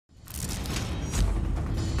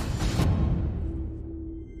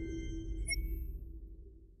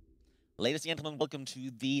Ladies and gentlemen, welcome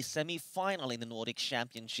to the semi-final in the Nordic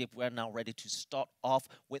Championship. We're now ready to start off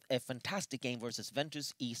with a fantastic game versus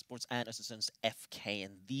Ventus, Esports, and Ostersunds FK.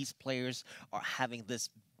 And these players are having this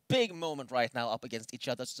big moment right now up against each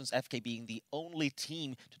other. Ostersunds FK being the only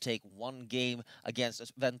team to take one game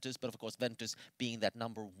against Ventus, but of course Ventus being that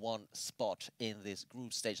 #1 spot in this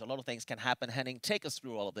group stage. So a lot of things can happen. Henning, take us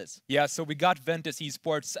through all of this. Yeah, so we got Ventus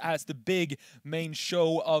Esports as the big main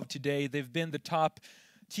show of today. They've been the top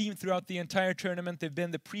team throughout the entire tournament. They've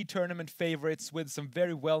been the pre-tournament favorites with some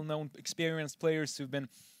very well-known, experienced players who've been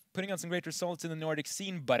putting on some great results in the Nordic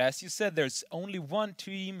scene. But as you said, there's only one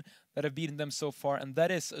team that have beaten them so far, and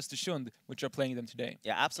that is Ostersund, which are playing them today.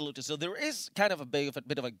 Yeah, absolutely. So there is kind of a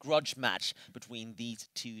bit of a grudge match between these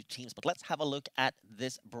two teams. But let's have a look at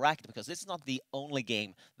this bracket, because this is not the only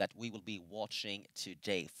game that we will be watching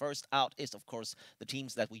today. First out is, of course, the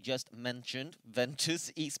teams that we just mentioned,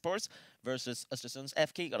 Ventus Esports versus Ostersunds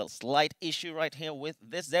FK. Got a slight issue right here with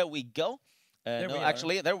this. There we go.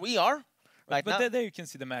 Actually, there we are. Right but there you can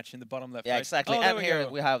see the match in the bottom left. Yeah, right? exactly. Oh, and here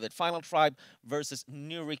we have it. Final Tribe versus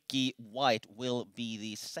Nordic White will be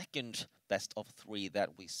the second best of 3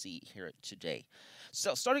 that we see here today.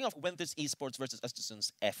 So starting off with Ventus Esports versus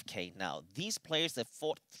Ostersunds FK now. These players have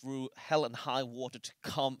fought through hell and high water to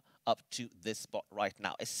come up to this spot right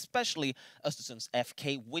now, especially Ostersunds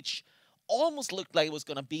FK, which almost looked like it was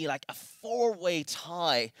going to be like a 4-way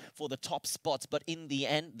tie for the top spots, but in the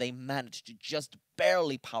end, they managed to just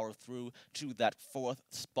barely power through to that 4th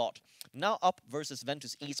spot. Now up versus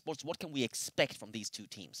Ventus Esports, what can we expect from these two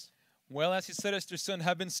teams? Well, as you said, Östersund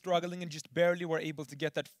have been struggling and just barely were able to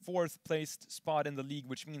get that 4th placed spot in the league,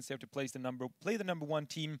 which means they have to play the #1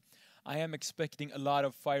 team. I am expecting a lot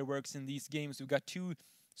of fireworks in these games. We've got two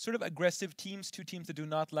sort of aggressive teams, two teams that do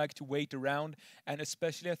not like to wait around, and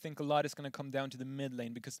especially I think a lot is going to come down to the mid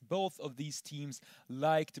lane, because both of these teams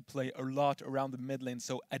like to play a lot around the mid lane.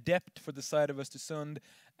 So Adept for the side of Östersund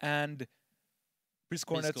and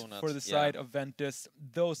Priscornet for the side of Ventus.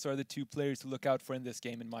 Those are the two players to look out for in this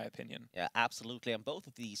game, in my opinion. Yeah, absolutely. And both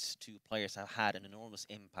of these two players have had an enormous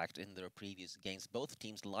impact in their previous games. Both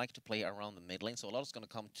teams like to play around the mid lane, so a lot is going to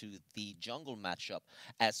come to the jungle matchup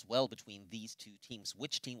as well between these two teams.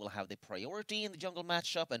 Which team will have the priority in the jungle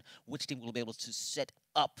matchup, and which team will be able to set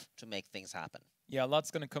up to make things happen? Yeah, a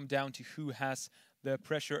lot's going to come down to who has the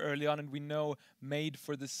pressure early on, and we know Made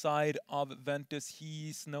for the side of Ventus,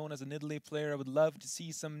 he's known as a Nidalee player. I would love to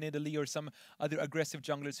see some Nidalee or some other aggressive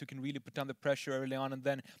junglers who can really put down the pressure early on and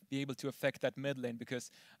then be able to affect that mid lane,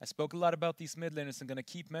 because I spoke a lot about these mid laners and I'm going to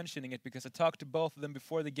keep mentioning it because I talked to both of them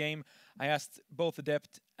before the game. I asked both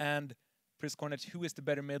Adept and Priscornet who is the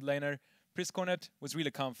better mid laner. Priscornet was really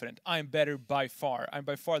confident. I'm better by far. I'm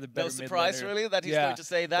by far the better mid laner. No surprise, really, that he's going to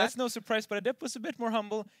say that? That's no surprise, but Adept was a bit more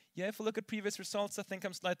humble. Yeah, if we look at previous results, I think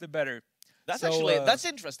I'm slightly better. That's that's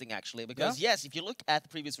interesting, actually, because yes, if you look at the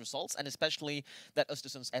previous results, and especially that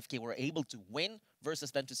Ostersunds FK were able to win versus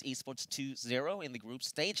Ventus Esports 2-0 in the group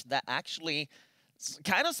stage, that actually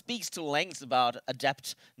kind of speaks to lengths about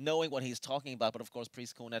Adept knowing what he's talking about. But of course,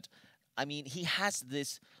 Priscornet, I mean, he has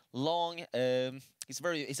this long,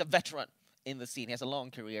 he's a veteran in the scene. He has a long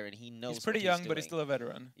career and he knows. He's pretty young, but he's still a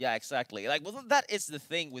veteran. Yeah, exactly. Like, well, that is the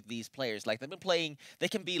thing with these players. Like, they've been playing. They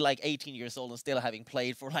can be like 18 years old and still having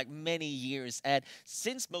played for like many years. And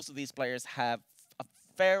since most of these players have a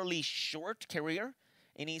fairly short career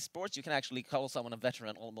in esports, you can actually call someone a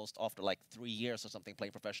veteran almost after like 3 years or something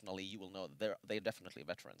playing professionally. You will know that they're definitely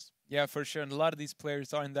veterans. Yeah, for sure. And a lot of these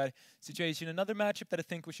players are in that situation. Another matchup that I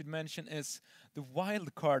think we should mention is the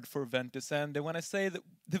wild card for Ventus. And when I say the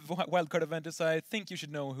wild card of Ventus, I think you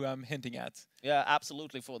should know who I'm hinting at. Yeah,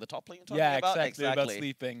 absolutely. For the top lane you're talking about? Exactly. About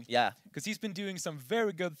Sleeping. Yeah. Because he's been doing some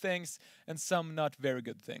very good things and some not very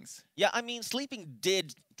good things. Yeah, I mean, Sleeping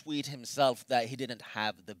did tweet himself that he didn't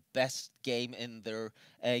have the best game in their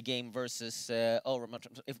game versus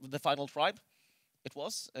the Final Tribe. It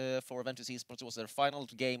was for Ventus Esports. It was their final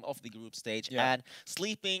game of the group stage. Yeah. And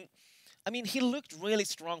Sleeping, I mean, he looked really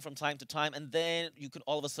strong from time to time, and then you could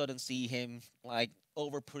all of a sudden see him like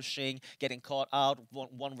over pushing, getting caught out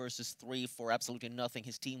 1 versus 3 for absolutely nothing.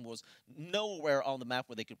 His team was nowhere on the map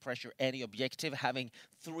where they could pressure any objective, having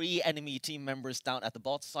 3 enemy team members down at the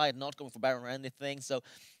bot side, not going for Baron or anything. So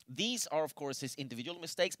these are, of course, his individual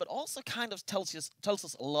mistakes, but also kind of tells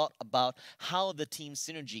us a lot about how the team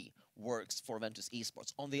synergy works for Ventus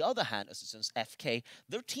Esports. On the other hand, Ostersunds FK,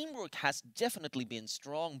 their teamwork has definitely been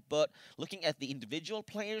strong, but looking at the individual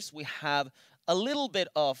players, we have a little bit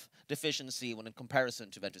of deficiency when in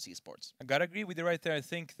comparison to Ventus Esports. I gotta agree with you right there. I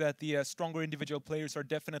think that the stronger individual players are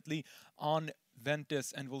definitely on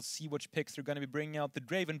Ventus, and we'll see which picks they're going to be bringing out. The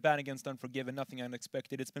Draven ban against Unforgiven, nothing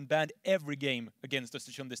unexpected. It's been banned every game against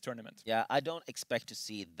Ostersund this tournament. Yeah, I don't expect to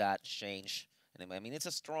see that change. Anyway, I mean, it's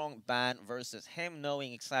a strong ban versus him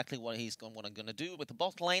knowing exactly what he's going to do with the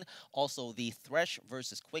bot lane. Also, the Thresh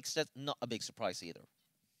versus Quickset, not a big surprise either.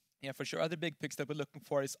 Yeah, for sure. Other big picks that we're looking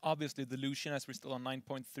for is obviously the Lucian, as we're still on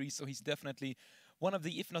 9.3, so he's definitely one of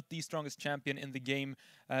the, if not the strongest champion in the game.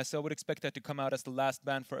 So I would expect that to come out as the last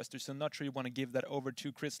ban for Ostersund. Not sure you want to give that over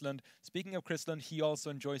to Chrisland. Speaking of Chrisland, he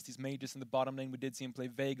also enjoys these mages in the bottom lane. We did see him play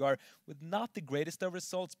Veigar with not the greatest of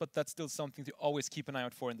results, but that's still something to always keep an eye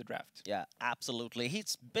out for in the draft. Yeah, absolutely.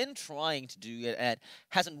 He's been trying to do it and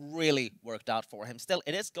hasn't really worked out for him. Still,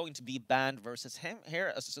 it is going to be banned versus him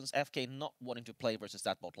here. Ostersunds FK not wanting to play versus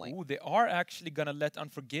that bot lane. Ooh, they are actually going to let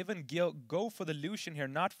Unforgiven go for the Lucian here,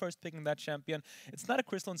 not first picking that champion. It's not a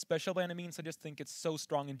Crystalline special by any means. I just think it's so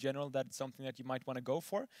strong in general that it's something that you might want to go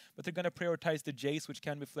for. But they're going to prioritize the Jace, which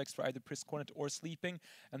can be flexed for either Priest Cornet or Sleeping.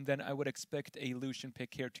 And then I would expect a Lucian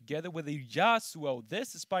pick here together with a Yasuo.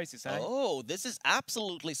 This is spicy, Sang. Oh, this is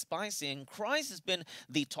absolutely spicy. And Kreis has been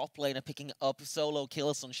the top laner picking up solo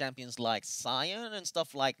kills on champions like Sion and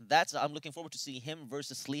stuff like that. So I'm looking forward to see him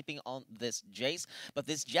versus Sleeping on this Jace. But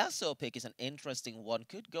this Yasuo pick is an interesting one.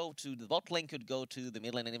 Could go to the bot lane, could go to the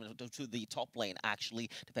mid lane, and even to the top lane, actually,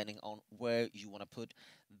 depending on where you want to put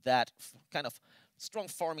that kind of strong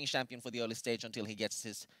farming champion for the early stage until he gets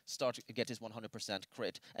his 100%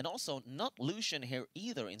 crit. And also not Lucian here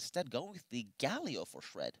either, instead going with the Galio for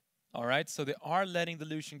Shred. All right, so they are letting the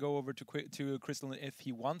Lucian go over to Crystal if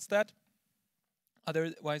he wants that.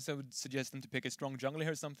 Otherwise, I would suggest them to pick a strong jungler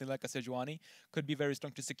here, something like a Sejuani. Could be very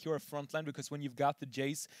strong to secure a front line, because when you've got the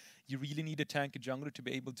Jace, you really need a tank jungler to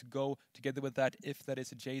be able to go together with that if that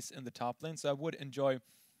is a Jace in the top lane. So I would enjoy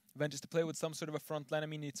Ventus to play with some sort of a front line. I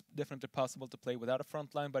mean, it's definitely possible to play without a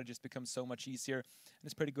front line, but it just becomes so much easier. And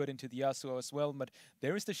it's pretty good into the Yasuo as well. But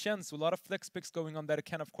there is the Shen, so a lot of flex picks going on that. It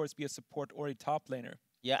can, of course, be a support or a top laner.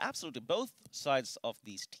 Yeah, absolutely. Both sides of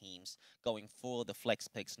these teams going for the flex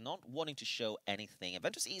picks, not wanting to show anything.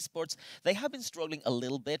 Ventus Esports, they have been struggling a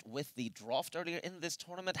little bit with the draft earlier in this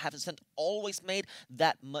tournament. Haven't always made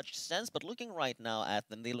that much sense, but looking right now at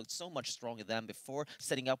them, they looked so much stronger than before,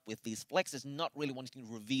 setting up with these flexes, not really wanting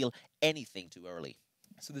to reveal anything too early.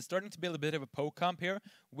 So they're starting to build a bit of a poke comp here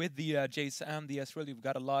with the Jace and the Ezreal. You've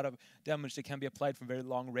got a lot of damage that can be applied from very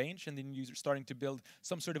long range, and then you're starting to build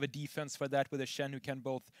some sort of a defense for that with a Shen who can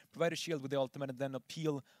both provide a shield with the ultimate and then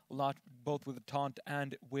appeal a lot both with the taunt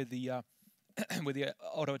and with the with the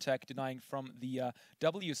auto attack denying from the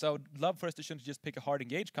W. So I would love for us to just pick a hard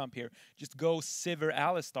engage comp here. Just go Sivir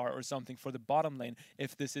Alistar or something for the bottom lane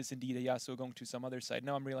if this is indeed a Yasuo going to some other side.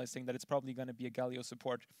 Now I'm realizing that it's probably going to be a Galio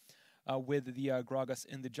support with the Gragas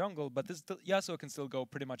in the jungle, but this Yasuo can still go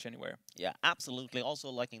pretty much anywhere. Yeah, absolutely. Also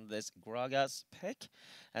liking this Gragas pick,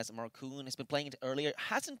 as Marcoon has been playing it earlier.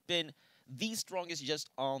 Hasn't been the strongest just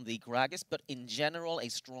on the Gragas, but in general a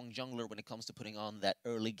strong jungler when it comes to putting on that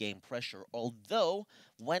early game pressure. Although,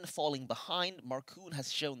 when falling behind, Marcoon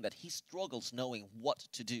has shown that he struggles knowing what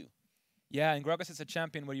to do. Yeah, and Gragas is a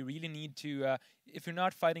champion where you really need to, if you're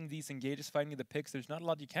not fighting these engages, fighting the picks, there's not a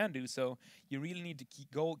lot you can do, so you really need to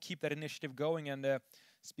keep that initiative going. And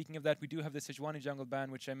speaking of that, we do have the Sejuani jungle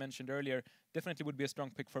ban, which I mentioned earlier. Definitely would be a strong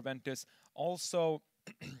pick for Ventus. Also,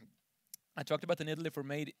 I talked about the Nidalee for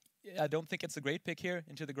Maid. I don't think it's a great pick here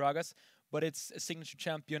into the Gragas, but it's a signature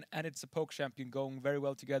champion and it's a poke champion going very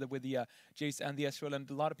well together with the Jace and the Ezreal. And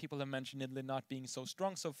a lot of people have mentioned Nidalee not being so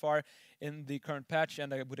strong so far in the current patch,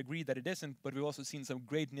 and I would agree that it isn't, but we've also seen some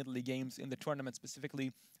great Nidalee games in the tournament,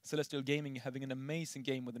 specifically Celestial Gaming having an amazing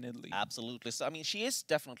game with the Nidalee. Absolutely. So, I mean, she is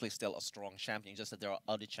definitely still a strong champion, just that there are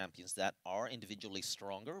other champions that are individually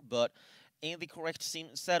stronger, but in the correct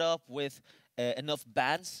setup with enough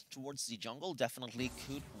bans towards the jungle definitely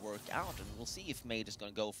could work out, and we'll see if Maid is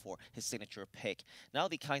going to go for his signature pick. Now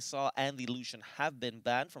the Kai'Sa and the Lucian have been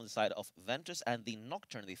banned from the side of Ventus, and the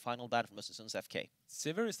Nocturne, the final ban from Ostersunds FK.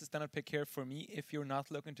 Sivir is the standard pick here for me if you're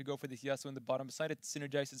not looking to go for this Yasuo in the bottom side. It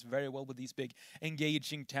synergizes very well with these big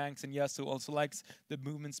engaging tanks, and Yasuo also likes the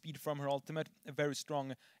movement speed from her ultimate. A very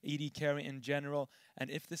strong AD carry in general,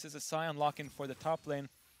 and if this is a Sion lock-in for the top lane,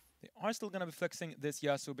 They are still going to be flexing this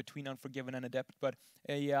Yasuo between Unforgiven and Adept, but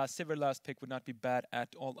a Sivir last pick would not be bad at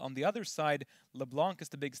all. On the other side, LeBlanc is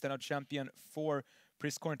the big standout champion for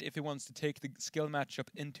Priscorn if he wants to take the skill matchup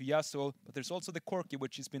into Yasuo, but there's also the Corki,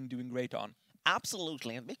 which he's been doing great on.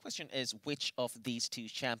 Absolutely, and the big question is which of these two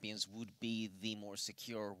champions would be the more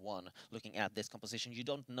secure one looking at this composition. You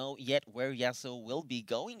don't know yet where Yasuo will be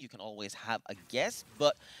going. You can always have a guess,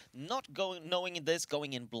 but not knowing this,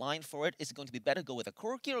 going in blind for it, is it going to be better go with a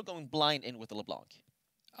Corki or going blind in with a LeBlanc?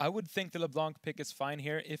 I would think the LeBlanc pick is fine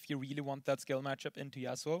here if you really want that skill matchup into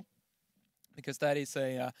Yasuo, because that is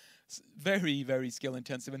a very, very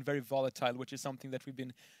skill-intensive and very volatile, which is something that we've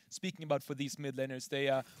been speaking about for these mid laners.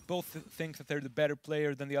 They both think that they're the better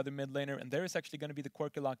player than the other mid laner, and there is actually going to be the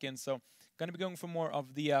Corki lock-in, so going to be going for more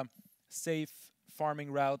of the safe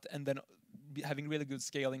farming route, and then having really good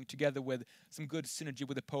scaling together with some good synergy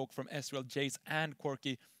with the poke from Ezreal, Jace, and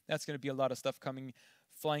Corki. That's going to be a lot of stuff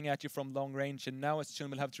flying at you from long range, and now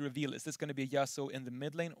Chun will have to reveal, is this going to be a Yasuo in the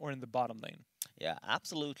mid lane or in the bottom lane? Yeah,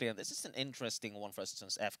 absolutely. And this is an interesting one for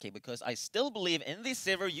Ostersunds FK, because I still believe in the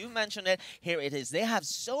Sivir. You mentioned it. Here it is. They have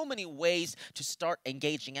so many ways to start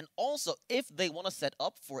engaging. And also, if they want to set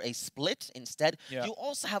up for a split instead, you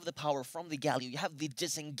also have the power from the Galio. You have the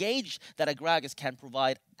disengage that a Gragas can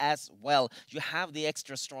provide as well. You have the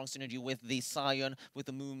extra strong synergy with the Sion, with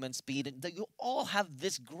the movement speed. And you all have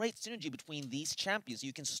this great synergy between these champions.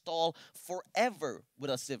 You can stall forever with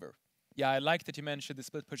a Sivir. Yeah, I like that you mentioned the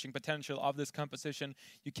split pushing potential of this composition.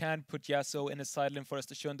 You can put Yasuo in a side lane for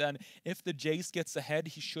Ostersund, and if the Jace gets ahead,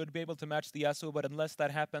 he should be able to match the Yasuo, but unless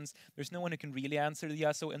that happens, there's no one who can really answer the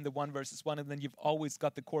Yasuo in the 1v1, and then you've always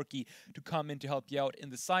got the Corki to come in to help you out in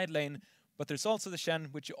the side lane. But there's also the Shen,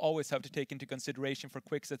 which you always have to take into consideration for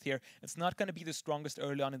Quixoth here. It's not going to be the strongest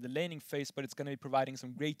early on in the laning phase, but it's going to be providing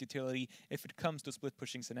some great utility if it comes to split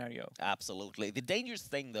pushing scenario. Absolutely. The dangerous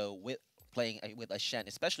thing, though, with playing with a Shen,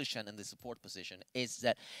 especially Shen in the support position, is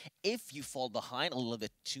that if you fall behind a little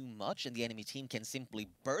bit too much and the enemy team can simply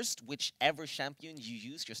burst whichever champion you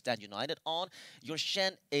use your Stand United on, your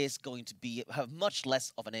Shen is going to have much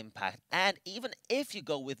less of an impact. And even if you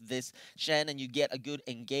go with this Shen and you get a good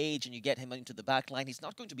engage and you get him into the back line, he's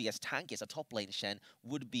not going to be as tanky as a top lane Shen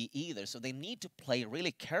would be either. So they need to play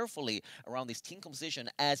really carefully around this team composition,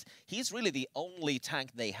 as he's really the only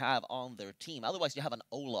tank they have on their team. Otherwise, you have an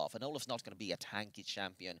Olaf, and Olaf's not going to be a tanky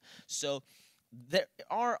champion. So there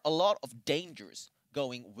are a lot of dangers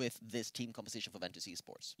going with this team composition for Ventus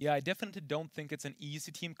Esports. Yeah, I definitely don't think it's an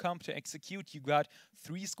easy team comp to execute. You got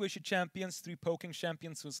 3 squishy champions, 3 poking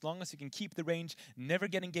champions, so as long as you can keep the range, never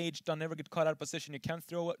get engaged on, never get caught out of position, you can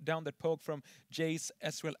throw down that poke from Jace,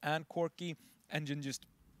 Ezreal, and Corki, and then just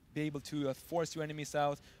be able to force your enemies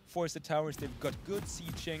out, force the towers. They've got good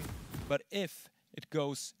sieging, but if it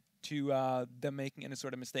goes to them making any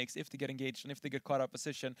sort of mistakes, if they get engaged and if they get caught out of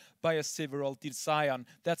position by a Sivir ulted Sion,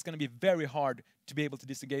 that's going to be very hard to be able to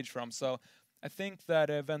disengage from. So I think that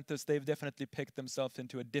Ventus, they've definitely picked themselves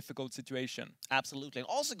into a difficult situation. Absolutely. And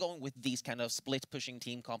also going with these kind of split-pushing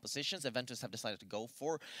team compositions that Ventus have decided to go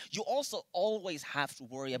for, you also always have to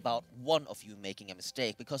worry about one of you making a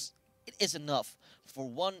mistake, because it is enough for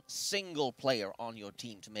one single player on your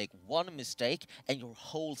team to make one mistake and your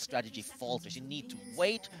whole strategy falters. You need to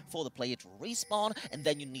wait for the player to respawn, and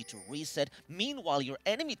then you need to reset. Meanwhile, your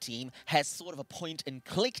enemy team has sort of a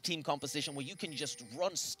point-and-click team composition where you can just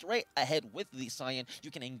run straight ahead with the Sion. You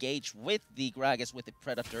can engage with the Gragas, with the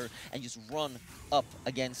Predator, and just run up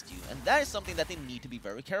against you. And that is something that they need to be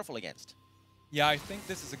very careful against. Yeah, I think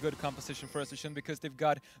this is a good composition for Ostersund because they've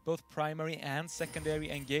got both primary and secondary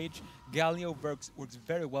engage. Galio works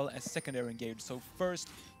very well as secondary engage. So first,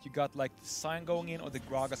 you got like the Sion going in or the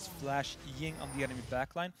Gragas flash Ying on the enemy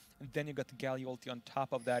backline, and then you got the Galio ulti on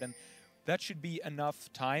top of that. And that should be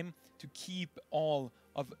enough time to keep all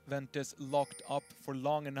of Ventus locked up for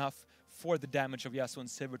long enough for the damage of Yasuo and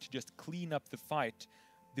Sivir to just clean up the fight.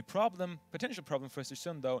 The potential problem for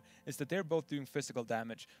Ostersund, though, is that they're both doing physical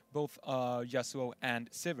damage, both Yasuo and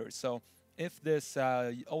Sivir. So if this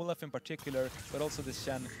Olaf in particular, but also this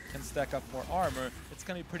Shen, can stack up more armor, it's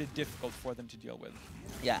going to be pretty difficult for them to deal with.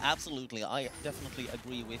 Yeah, absolutely. I definitely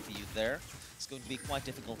agree with you there. It's going to be quite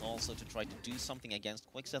difficult also to try to do something against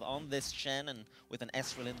Quixoth on this Shen, and with an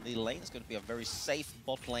Ezreal in the lane, it's going to be a very safe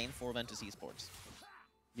bot lane for Ventus Esports.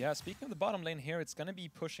 Yeah, speaking of the bottom lane here, it's going to be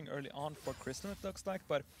pushing early on for Crystal, it looks like,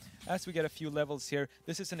 but as we get a few levels here,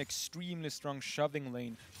 this is an extremely strong shoving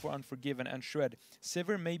lane for Unforgiven and Shred.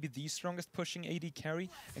 Sivir may be the strongest pushing AD carry,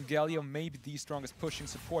 and Galio may be the strongest pushing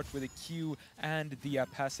support with a Q and the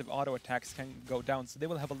passive auto attacks can go down, so they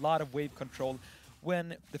will have a lot of wave control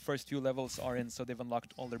when the first few levels are in, so they've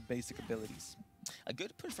unlocked all their basic abilities. A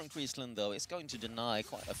good push from Friesland, though, is going to deny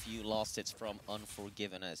quite a few last hits from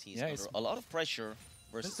Unforgiven, as he's under a lot of pressure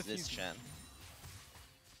versus this Shen.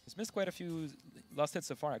 He's missed quite a few last hits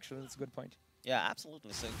so far, actually. That's a good point. Yeah,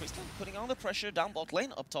 absolutely. So Friesland putting on the pressure down bot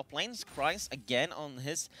lane, up top lanes. Kreis again on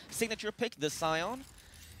his signature pick, the Scion.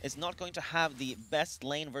 Is not going to have the best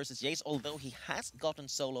lane versus Jace, although he has gotten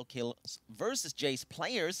solo kills versus Jace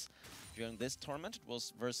players during this tournament. It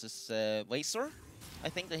was versus Wazer. I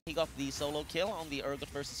think that he got the solo kill on the Urgot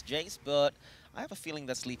versus Jace, but I have a feeling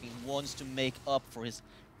that Sleeping wants to make up for his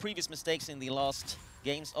previous mistakes in the last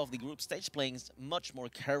games of the group stage, playing much more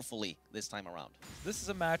carefully this time around. This is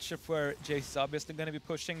a matchup where Jace is obviously going to be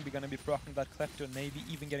pushing, we're going to be proccing that Klepto, and maybe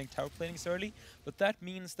even getting tower planings early, but that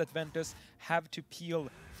means that Ventus have to peel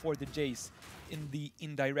for the Jace in the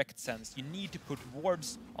indirect sense. You need to put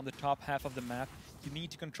wards on the top half of the map, you need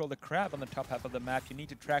to control the crab on the top half of the map, you need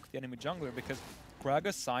to track the enemy jungler, because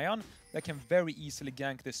Gragas Scion, that can very easily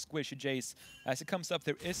gank this squishy Jace. As it comes up,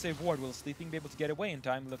 there is a ward. Will Sleeping be able to get away in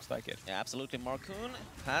time? Looks like it. Yeah, absolutely. Marcoon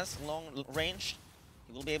has long range.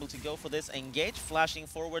 He will be able to go for this engage, flashing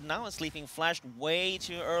forward now, and Sleeping flashed way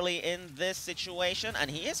too early in this situation,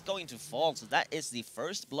 and he is going to fall. So that is the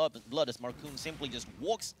first blood as Marcoon simply just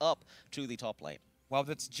walks up to the top lane. Well,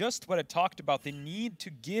 that's just what I talked about. They need to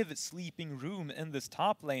give Sleeping room in this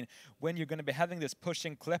top lane when you're going to be having this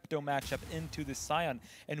pushing Klepto matchup into the Scion.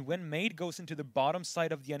 And when Made goes into the bottom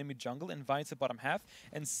side of the enemy jungle, invites the bottom half,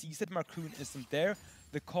 and sees that Marcoon isn't there,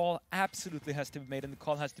 the call absolutely has to be made, and the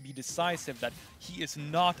call has to be decisive that he is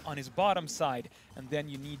not on his bottom side. And then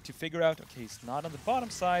you need to figure out, okay, he's not on the bottom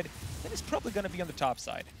side, then he's probably going to be on the top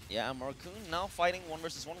side. Yeah, Marcoon now fighting 1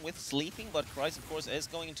 versus 1 with Sleeping, but Kreis, of course, is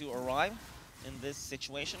going to arrive in this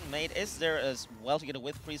situation. Made is there as well to get a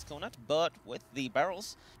with Priest Conat, but with the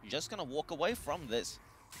barrels, you're just gonna walk away from this.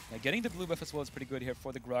 Yeah, getting the blue buff as well is pretty good here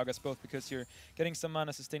for the Gragas, both because you're getting some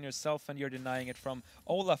mana sustain yourself and you're denying it from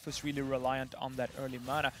Olaf, who's really reliant on that early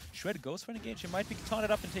mana. Shred goes for an engage, he might be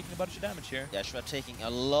taunted up and taking a bunch of damage here. Yeah, Shred taking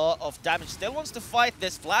a lot of damage, still wants to fight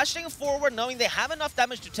this, flashing forward, knowing they have enough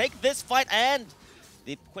damage to take this fight, and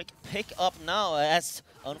the quick pick up now as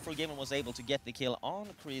Unforgiven was able to get the kill on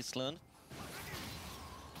Friesland.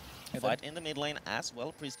 Fight in the mid lane as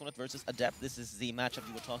well, Priest Conat versus Adept. This is the matchup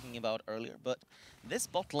you were talking about earlier, but this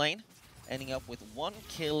bot lane ending up with 1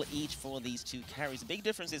 kill each for these 2 carries. The big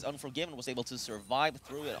difference is Unforgiven was able to survive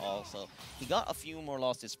through it all, so he got a few more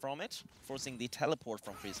losses from it, forcing the teleport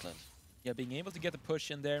from Friesland. Yeah, being able to get the push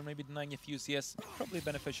in there, maybe denying a few CS, probably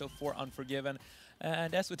beneficial for Unforgiven.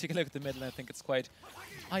 And as we take a look at the mid lane, I think it's quite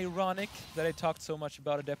ironic that I talked so much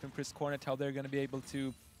about Adept and Priest Conat, how they're going to be able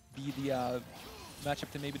to be the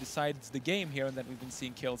matchup that maybe decides the game here, and then we've been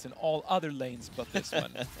seeing kills in all other lanes but this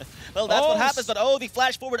one. Well, that's what happens, but the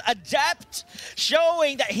flash forward Adept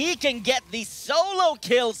showing that he can get the solo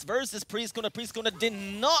kills versus Priest Conat. Priest Conat did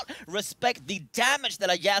not respect the damage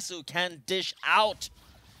that a Yasuo can dish out.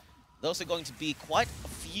 Those are going to be quite a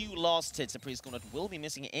few last hits that Priest Conat will be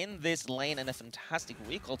missing in this lane, and a fantastic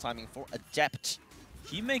recall timing for Adept.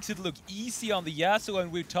 He makes it look easy on the Yasuo,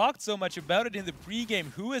 and we talked so much about it in the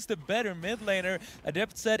pregame. Who is the better mid laner?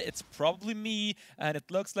 Adept said it's probably me, and it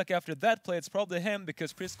looks like after that play it's probably him,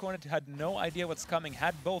 because Priest Conat had no idea what's coming,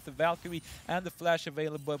 had both the Valkyrie and the Flash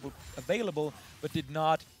available, but did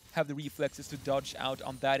not have the reflexes to dodge out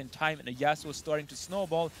on that in time, and a Yasuo starting to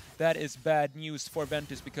snowball. That is bad news for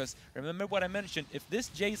Ventus, because remember what I mentioned, if this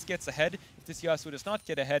Jace gets ahead, if this Yasuo does not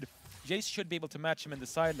get ahead, Jace should be able to match him in the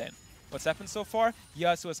side lane. What's happened so far?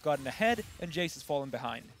 Yasuo has gotten ahead, and Jace has fallen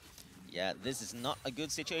behind. Yeah, this is not a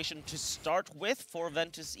good situation to start with for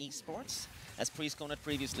Ventus Esports. As Priest Conat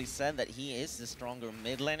previously said that he is the stronger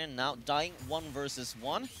mid laner. Now dying 1 versus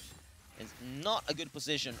 1 is not a good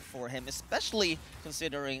position for him, especially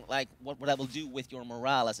considering like what that will do with your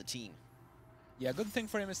morale as a team. Yeah, good thing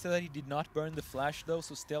for him is that he did not burn the flash though,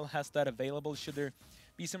 so still has that available should there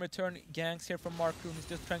be some return ganks here from Marcoon. He's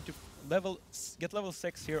just trying to get level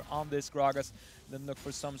 6 here on this Gragas, then look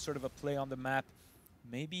for some sort of a play on the map.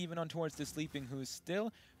 Maybe even on towards the Sleeping, who is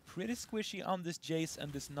still pretty squishy on this Jace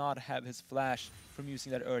and does not have his flash from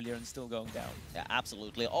using that earlier and still going down. Yeah,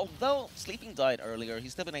 absolutely. Although Sleeping died earlier,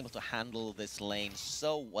 he's still been able to handle this lane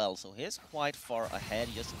so well. So he's quite far ahead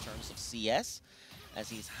just in terms of CS, as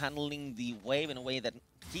he's handling the wave in a way that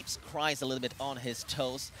keeps Kreis a little bit on his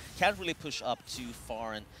toes. Can't really push up too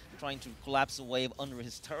far and trying to collapse a wave under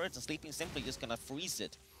his turrets, and Sleeping simply just gonna freeze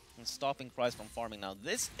it and stopping Kreis from farming. Now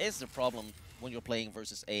this is the problem when you're playing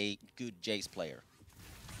versus a good Jace player.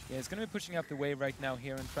 Yeah, he's going to be pushing up the wave right now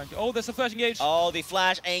here and trying to... Oh, there's a flash engage! Oh, the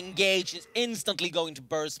flash engage is instantly going to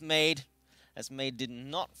burst Made. as Made did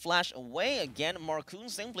not flash away. Again, Marcoon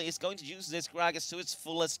simply is going to use this Gragas to its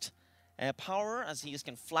fullest power, as he just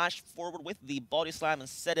can flash forward with the body slam and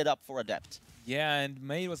set it up for Adept. Yeah, and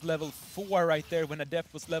Made was level 4 right there when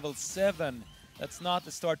Adept was level 7. That's not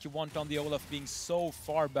the start you want on the Olaf, being so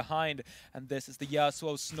far behind. And this is the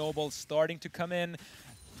Yasuo snowball starting to come in.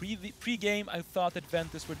 Pre-game, I thought that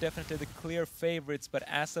Ventus were definitely the clear favorites, but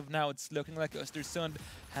as of now, it's looking like Ostersund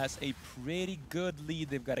has a pretty good lead.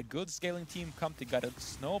 They've got a good scaling team come, they got a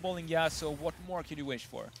snowballing Yasuo. What more could you wish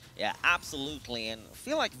for? Yeah, absolutely, and I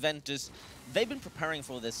feel like Ventus, they've been preparing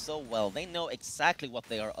for this so well. They know exactly what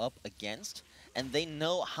they are up against, and they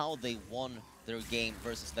know how they won their game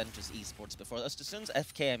versus Ventus Esports before. Ostersunds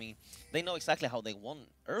FK, I mean, they know exactly how they won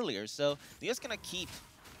earlier, so they're just gonna keep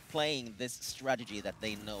playing this strategy that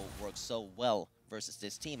they know works so well versus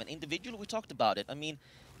this team. And individually, we talked about it. I mean,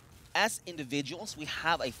 as individuals, we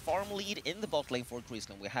have a farm lead in the bot lane for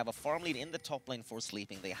Kriesland. We have a farm lead in the top lane for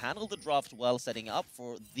Sleeping. They handle the draft well, setting up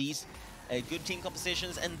for these good team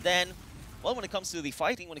compositions. And then, well, when it comes to the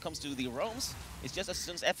fighting, when it comes to the roams, it's just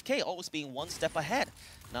Ostersunds FK always being one step ahead.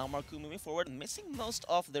 Now Marcoon moving forward, missing most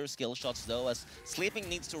of their skill shots though, as Sleeping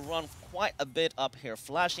needs to run quite a bit up here,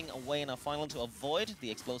 flashing away in a final to avoid the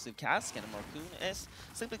explosive cask, and Marcoon is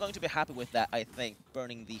simply going to be happy with that, I think,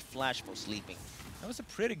 burning the flash for Sleeping. That was a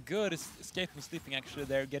pretty good escape from Sleeping actually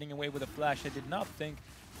there, getting away with a flash. I did not think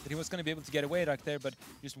that he was going to be able to get away right there, but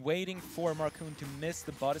just waiting for Marcoon to miss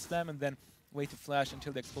the body slam and then wait to flash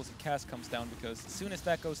until the explosive cast comes down, because as soon as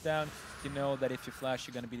that goes down, you know that if you flash,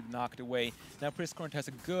 you're going to be knocked away. Now Priscorn has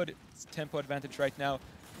a good tempo advantage right now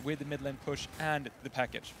with the mid lane push and the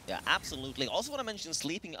package. Yeah, absolutely. Also want to mention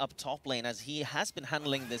Sleeping up top lane, as he has been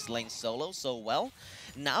handling this lane solo so well.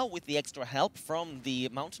 Now with the extra help from the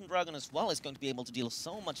Mountain Dragon as well, is going to be able to deal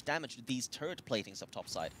so much damage to these turret platings up top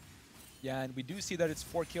side. Yeah, and we do see that it's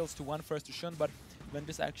 4 kills to 1 for Östersund, but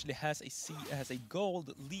Ventus actually has a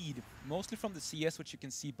gold lead, mostly from the CS, which you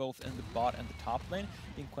can see both in the bot and the top lane,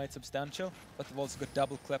 being quite substantial. But they've also got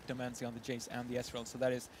double Kleptomancy on the Jace and the Ezreal, so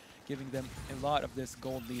that is giving them a lot of this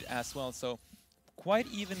gold lead as well. So quite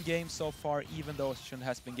even game so far, even though Östersund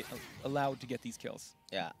has been allowed to get these kills.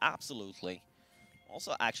 Yeah, absolutely.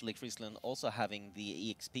 Also, actually, Kriesland also having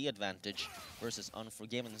the EXP advantage versus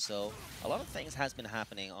Unforgiven, so a lot of things has been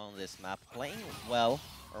happening on this map, playing well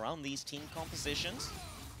around these team compositions.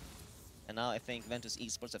 And now I think Ventus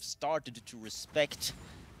Esports have started to respect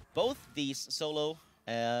both these solo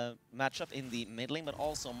matchup in the mid lane, but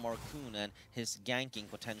also Marcoon and his ganking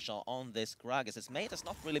potential on this Gragas. His mate has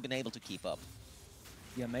not really been able to keep up.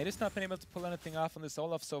 Yeah, mate has not been able to pull anything off on this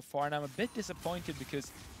Olaf so far, and I'm a bit disappointed because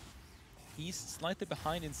he's slightly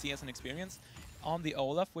behind in CS and experience on the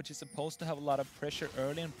Olaf, which is supposed to have a lot of pressure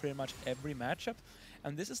early in pretty much every matchup.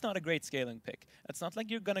 And this is not a great scaling pick. It's not like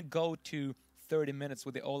you're going to go to 30 minutes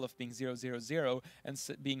with the Olaf being 0-0-0 and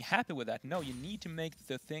being happy with that. No, you need to make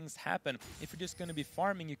the things happen. If you're just going to be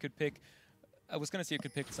farming, you could pick... I was going to say you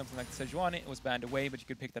could pick something like Sejuani. It was banned away, but you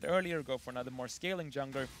could pick that earlier, go for another more scaling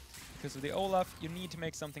jungler. Because of the Olaf, you need to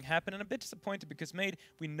make something happen. And I'm a bit disappointed because Made,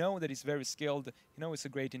 we know that he's very skilled. You know, he's a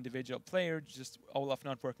great individual player, just Olaf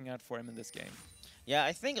not working out for him in this game. Yeah,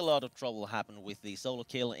 I think a lot of trouble happened with the solo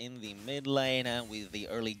kill in the mid lane and with the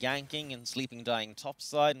early ganking and Sleeping dying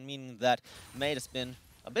topside, meaning that Made has been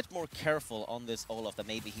a bit more careful on this Olaf than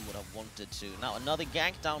maybe he would have wanted to. Now another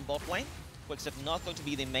gank down bot lane. Quickstep not going to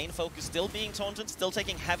be the main focus, still being taunted, still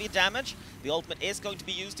taking heavy damage. The ultimate is going to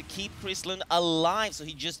be used to keep Kriesland alive, so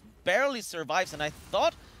he just barely survives, and I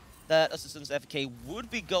thought that Ostersunds FK would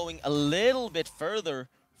be going a little bit further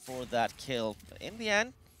for that kill. But in the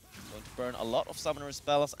end, going to burn a lot of Summoner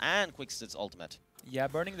spells and Quickstep's ultimate. Yeah,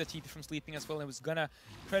 burning the TP from Sleeping as well. It was gonna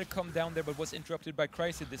try to come down there, but was interrupted by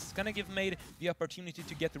Crisis. This is gonna give Made the opportunity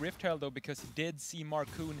to get the Rift Herald, though, because he did see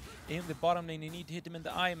Marcoon in the bottom lane. You need to hit him in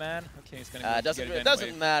the eye, man. Okay, he's gonna it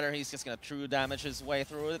doesn't matter. He's just gonna true damage his way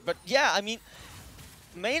through it. But yeah, I mean,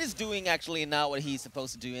 Made is doing actually now what he's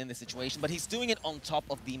supposed to do in this situation, but he's doing it on top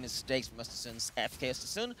of the mistakes from Ostersund's FK.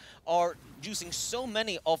 Östersund are using so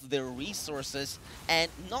many of their resources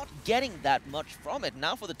and not getting that much from it.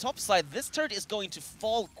 Now for the top side, this turret is going to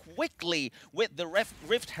fall quickly with the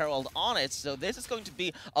Rift Herald on it, so this is going to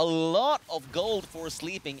be a lot of gold for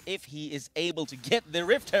Sleeping if he is able to get the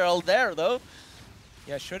Rift Herald there, though.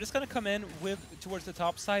 Yeah, Shred is going to come in towards the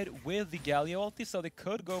top side with the Galio ulti, so they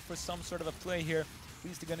could go for some sort of a play here. At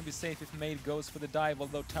least they're going to be safe if Made goes for the dive,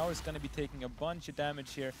 although Tower's going to be taking a bunch of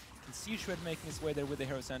damage here. You can see Shred making his way there with the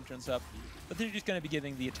Hero's Entrance up, but they're just going to be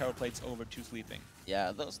giving the Tower plates over to Sleeping.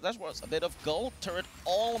 Yeah, that was a bit of gold. Turret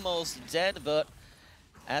almost dead, but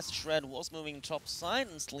as Shred was moving top side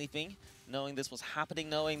and sleeping, knowing this was happening,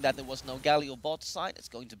 knowing that there was no Galio bot side, it's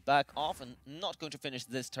going to back off and not going to finish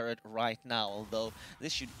this turret right now, although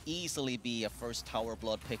this should easily be a first tower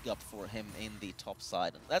blood pickup for him in the top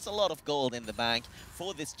side. And that's a lot of gold in the bank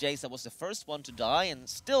for this Jace that was the first one to die and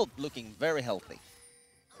still looking very healthy.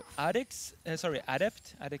 Adept.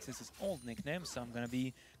 Adept is his old nickname, so I'm going to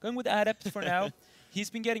be going with Adept for now. He's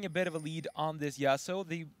been getting a bit of a lead on this Yasuo.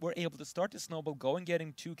 They were able to start the snowball going,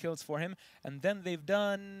 getting 2 kills for him, and then they've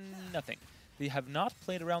done nothing. They have not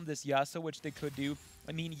played around this Yasuo, which they could do.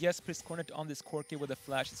 I mean, yes, Priscornet on this Corki with a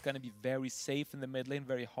flash is going to be very safe in the mid lane,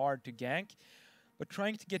 very hard to gank. But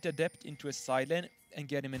trying to get Adept into a side lane and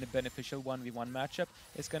get him in a beneficial 1v1 matchup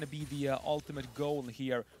is going to be the ultimate goal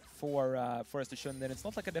here for Ostersunds. And it's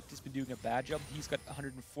not like Adept has been doing a bad job. He's got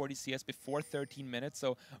 140 CS before 13 minutes,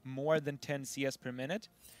 so more than 10 CS per minute.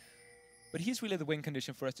 But he's really the win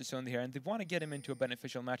condition for Ostersund here, and they want to get him into a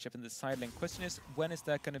beneficial matchup in the side lane. Question is, when is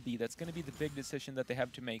that going to be? That's going to be the big decision that they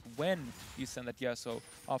have to make when you send that Yasuo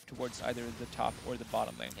off towards either the top or the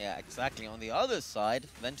bottom lane. Yeah, exactly. On the other side,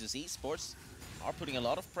 Ventus Esports are putting a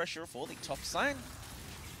lot of pressure for the top side.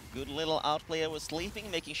 Good little outplayer was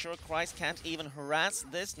sleeping, making sure Christ can't even harass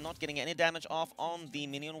this, not getting any damage off on the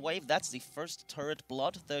minion wave. That's the first turret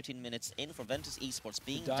blood, 13 minutes in for Ventus Esports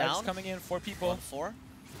being down. Coming in, 4 people. 4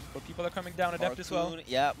 people are coming down, Adept as well.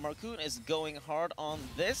 Yeah, Marcoon is going hard on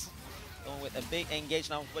this. Going with a big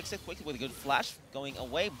engage now. Quixit quickly with a good flash going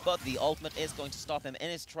away, but the ultimate is going to stop him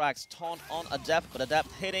in his tracks. Taunt on Adept, but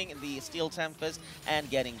Adept hitting the Steel Tempest and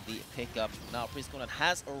getting the pickup. Now Priscornet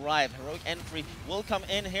has arrived. Heroic entry will come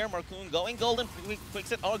in here. Marcoon going golden.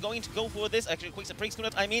 Quixit are going to go for this. Actually,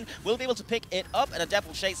 Priscornet, I mean, will be able to pick it up, and Adept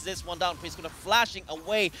will chase this one down. Priscornet flashing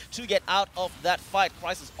away to get out of that fight.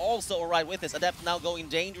 Christ is also arrived with this. Adept now going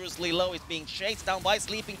dangerously low. He's being chased down by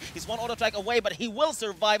Sleeping. He's one auto attack away, but he will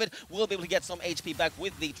survive it. Will be able to get some HP back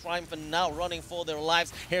with the Triumphant now running for their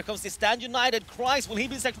lives. Here comes the Stand United. Christ, will he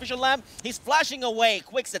be the sacrificial lamb? He's flashing away.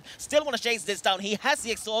 Quixit still want to chase this down. He has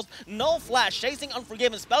the exhaust. No flash. Chasing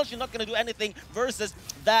Unforgiven. Spell she's not going to do anything versus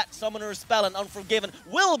that Summoner spell, and Unforgiven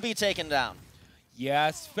will be taken down.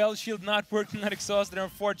 Yeah, Spell Shield not working, not exhausted,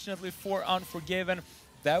 unfortunately for Unforgiven.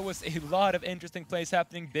 That was a lot of interesting plays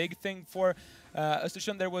happening. Big thing for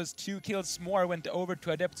Ostersund. There was 2 kills more. Went over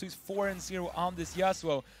to Adept, so he's 4-0 on this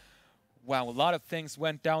Yasuo. Wow, a lot of things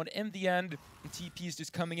went down in the end. TP is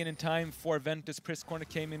just coming in time for Ventus. Priscornet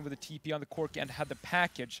came in with a TP on the Corki and had the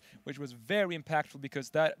package, which was very impactful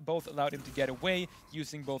because that both allowed him to get away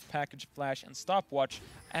using both package, flash, and stopwatch,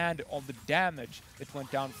 and all the damage that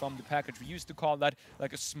went down from the package. We used to call that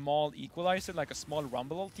like a small equalizer, like a small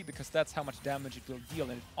rumble ulti, because that's how much damage it will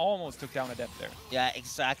deal, and it almost took down Adept there. Yeah,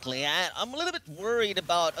 exactly. And I'm a little bit worried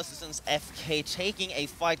about Ostersunds FK taking a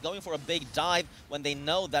fight, going for a big dive when they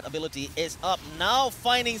know that ability is up. Now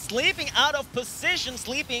finding Sleeping out of position.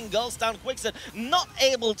 Sleeping goes down. Quixit not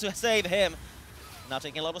able to save him. Now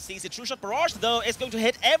taking a lot of CC. True Shot Barrage, though, is going to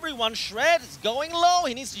hit everyone. Shred is going low.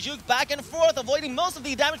 He needs to juke back and forth, avoiding most of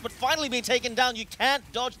the damage, but finally being taken down. You can't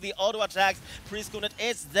dodge the auto attacks. Priscornet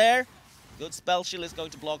is there. Good Spell Shield is going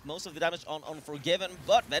to block most of the damage on Unforgiven,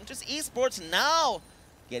 but Ventus Esports now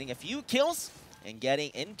getting a few kills and getting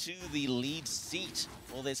into the lead seat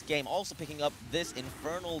for this game. Also picking up this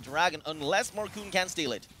Infernal Dragon, unless Marcoon can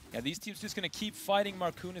steal it. Yeah, these teams just going to keep fighting.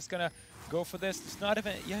 Marcoon is going to go for this. It's not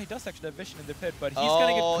even... Yeah, he does actually have vision in the pit, but he's going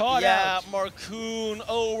to get caught out. Yeah, Marcoon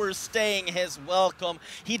overstaying his welcome.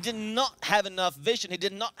 He did not have enough vision. He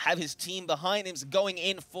did not have his team behind him going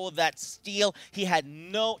in for that steal. He had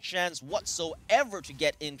no chance whatsoever to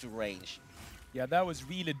get into range. Yeah, that was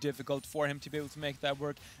really difficult for him to be able to make that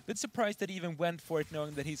work. Bit surprised that he even went for it,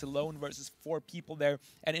 knowing that he's alone versus 4 people there.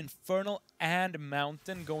 And Infernal and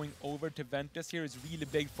Mountain going over to Ventus here is really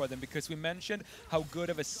big for them, because we mentioned how good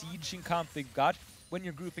of a sieging comp they've got. When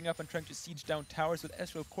you're grouping up and trying to siege down towers with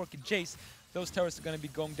Ezreal, Corki, Jace, those towers are going to be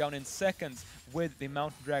going down in seconds with the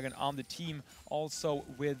Mountain Dragon on the team. Also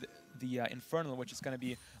with the Infernal, which is going to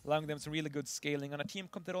be allowing them some really good scaling on a team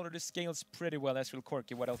comp that already scales pretty well. Ezreal,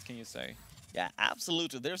 Corki, what else can you say? Yeah,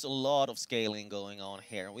 absolutely. There's a lot of scaling going on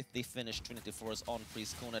here. With the finished Trinity Force on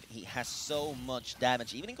Priscornet, he has so much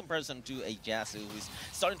damage, even in comparison to a Yasuo, who's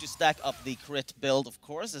starting to stack up the crit build, of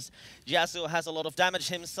course, as Yasuo has a lot of damage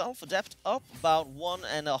himself. Adept up about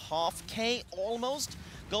 1.5k almost.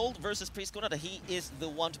 Gold versus Priscornet. He is the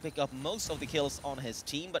one to pick up most of the kills on his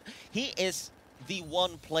team, but he is the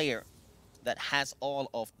one player that has all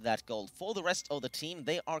of that gold. For the rest of the team,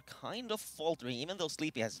 they are kind of faltering, even though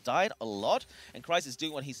Sleepy has died a lot, and Christ is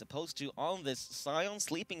doing what he's supposed to on this Scion.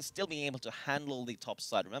 Sleeping still being able to handle the top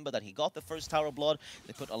side. Remember that he got the first Tower of Blood,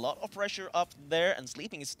 they put a lot of pressure up there, and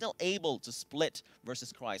Sleeping is still able to split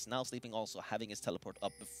versus Christ. Now Sleeping also having his teleport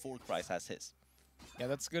up before Christ has his. Yeah,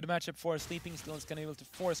 that's a good matchup for Sleeping. Still is going to be able to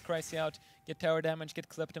force Christ out, get tower damage, get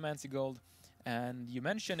Kleptomancy gold. And you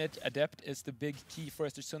mentioned it, Adept is the big key for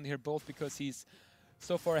Ostersund here, both because he's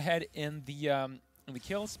so far ahead in the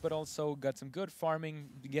kills, but also got some good farming,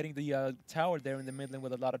 getting the tower there in the mid lane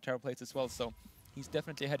with a lot of tower plates as well. So he's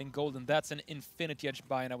definitely ahead in gold, and that's an Infinity Edge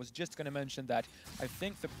buy. And I was just going to mention that I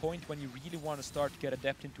think the point when you really want to start to get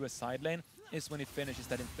Adept into a side lane is when it finishes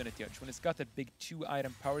that Infinity Edge. When it's got that big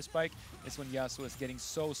 2-item power spike is when Yasuo is getting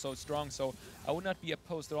so strong. So I would not be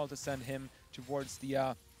opposed at all to send him towards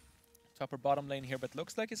the top or bottom lane here, but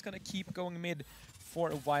looks like he's going to keep going mid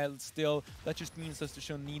for a while still. That just means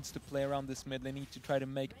Ostersund needs to play around this mid. They need to try to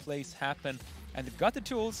make plays happen. And they've got the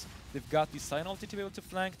tools. They've got the Sign ulti to be able to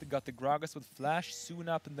flank. They've got the Gragas with Flash soon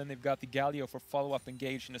up, and then they've got the Galio for follow-up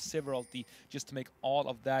engage and a Sivir ulti just to make all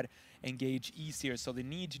of that engage easier. So they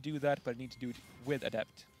need to do that, but need to do it with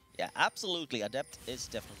Adept. Yeah, absolutely. Adept is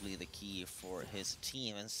definitely the key for his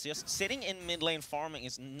team. And just sitting in mid lane farming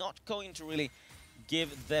is not going to really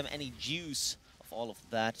give them any juice of all of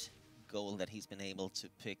that gold that he's been able to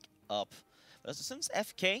pick up. But since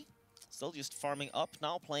FK, still just farming up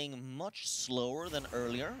now, playing much slower than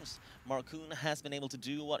earlier. Marcoon has been able to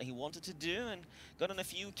do what he wanted to do and gotten a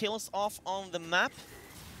few kills off on the map.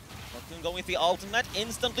 Marcoon going with the ultimate,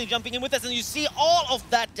 instantly jumping in with this, and you see all of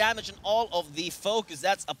that damage and all of the focus.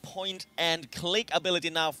 That's a point-and-click ability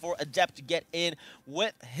now for Adept to get in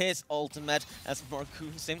with his ultimate, as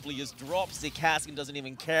Marcoon simply just drops the cask and doesn't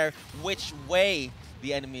even care which way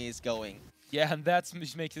the enemy is going. Yeah, and that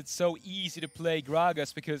makes it so easy to play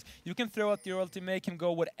Gragas, because you can throw out your ulti, make him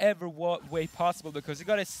go whatever way possible, because he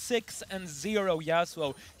got a 6-0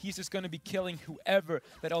 Yasuo. He's just going to be killing whoever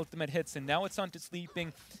that ultimate hits, and now it's on to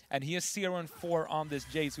Sleeping, and he is 0-4 on this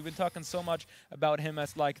Jace. We've been talking so much about him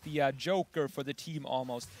as like the Joker for the team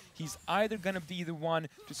almost. He's either going to be the one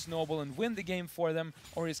to snowball and win the game for them,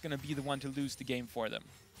 or he's going to be the one to lose the game for them.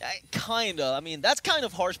 Kinda. I mean, that's kind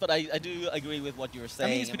of harsh, but I do agree with what you're saying. I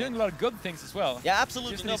mean, he's been doing a lot of good things as well. Yeah,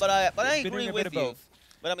 absolutely. No, but I agree with you. Both.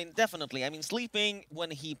 But I mean, definitely. I mean, Sleeping, when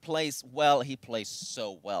he plays well, he plays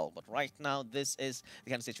so well. But right now, this is the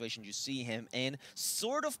kind of situation you see him in.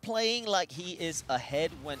 Sort of playing like he is ahead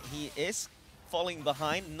when he is falling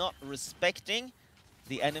behind, not respecting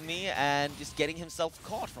the enemy, and just getting himself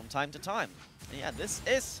caught from time to time. And yeah, this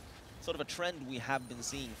is sort of a trend we have been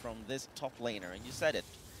seeing from this top laner, and you said it.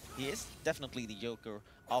 He is definitely the Joker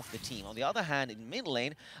of the team. On the other hand, in mid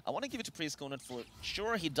lane, I want to give it to Priestconut for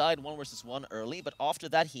sure. He died 1 versus 1 early, but after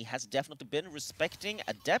that, he has definitely been respecting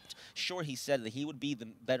Adept. Sure, he said that he would be the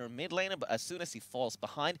better mid laner, but as soon as he falls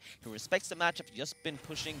behind, he respects the matchup, just been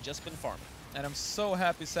pushing, just been farming. And I'm so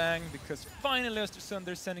happy, Sang, because finally Ostersund,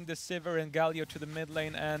 they're sending the Sivir and Galio to the mid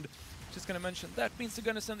lane, and just going to mention that means they're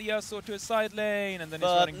going to send the Yasuo to a side lane, and then he's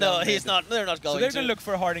running down. No, he's not. They're not going to. So they're going to look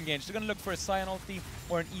for a hard engage. They're going to look for a Scion ulti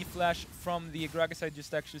or an E-flash from the Gragas. I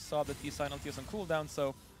just actually saw that the Scion ulti is on cooldown,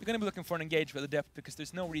 so you're going to be looking for an engage with Adept, because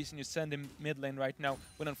there's no reason you send him mid lane right now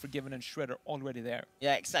when Unforgiven and Shredder already there.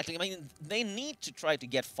 Yeah, exactly. I mean, they need to try to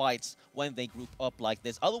get fights when they group up like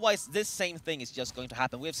this. Otherwise, this same thing is just going to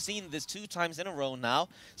happen. We've seen this 2 times in a row now.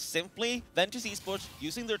 Simply, Ventus Esports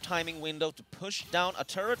using their timing window to push down a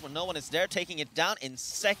turret when no one is there, taking it down in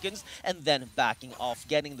seconds, and then backing off,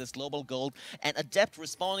 getting this global gold. And Adept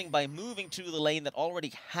responding by moving to the lane that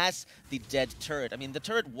already has the dead turret. I mean, the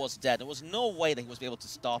turret was dead. There was no way that he was able to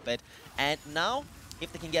stop it. And now,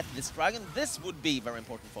 if they can get this dragon, this would be very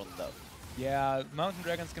important for them, though. Yeah, Mountain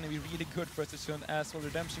Dragon's going to be really good for Ostersund, as well.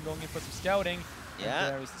 Redemption going in for some scouting. Yeah.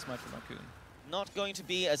 And there is the smite from Marcoon. Not going to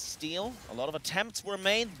be a steal. A lot of attempts were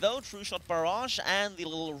made, though. True Shot Barrage and the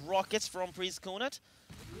little rockets from Priestconut.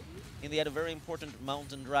 In the end, a very important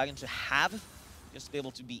Mountain Dragon to have, just to be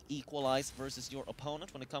able to be equalized versus your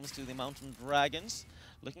opponent when it comes to the Mountain Dragons.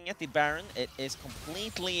 Looking at the Baron, it is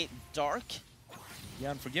completely dark. Yeah,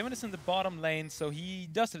 Unforgiven is in the bottom lane, so he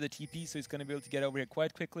does have the TP, so he's going to be able to get over here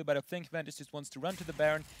quite quickly, but I think Ventus just wants to run to the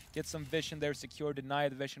Baron, get some vision there, secure, deny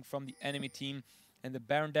the vision from the enemy team, and the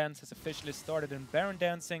Baron dance has officially started. And Baron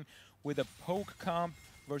dancing with a poke comp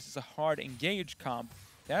versus a hard engage comp,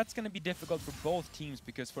 that's going to be difficult for both teams,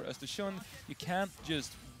 because for Ostersund, you can't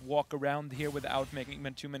just walk around here without making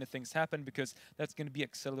too many things happen, because that's going to be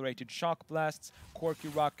accelerated shock blasts, quirky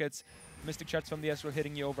rockets, mystic shards from the Ezreal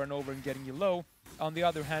hitting you over and over and getting you low. on the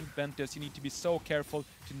other hand, Ventus, you need to be so careful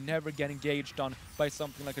to never get engaged on by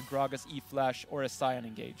something like a Gragas E-Flash or a Scion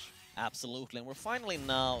engage. Absolutely, and we're finally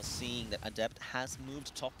now seeing that Adept has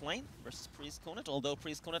moved top lane versus Priest Konet, although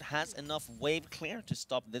Priest Konet has enough wave clear to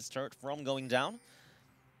stop this turret from going down.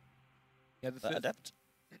 Yeah, Adept.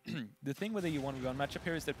 The thing with the 1v1 matchup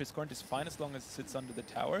here is that Priest Konet is fine as long as it sits under the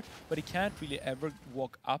tower, but he can't really ever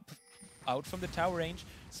walk out from the tower range,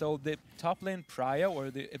 so the top lane prio, or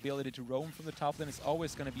the ability to roam from the top lane, is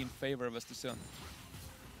always going to be in favor of Ostersund.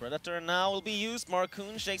 Predator now will be used.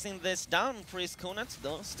 Marcoon chasing this down. Priest Konet,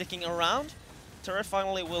 though, sticking around. Turret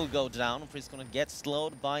finally will go down. Priest Konet gets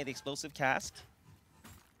slowed by the explosive cast.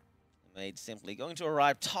 Made simply going to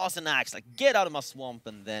arrive, toss an axe, like get out of my swamp,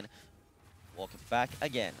 and then walk it back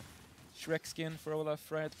again. Shrek skin for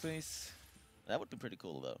Olaf, right, please? That would be pretty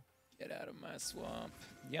cool, though. Get out of my swamp.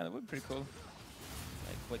 Yeah, that would be pretty cool.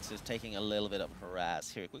 Quix is taking a little bit of harass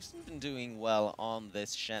here. Quix has been doing well on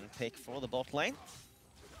this Shen pick for the bot lane.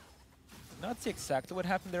 Not see exactly what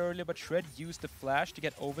happened there earlier, but Shred used the flash to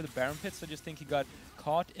get over the Baron pit, so I just think he got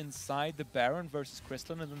caught inside the Baron versus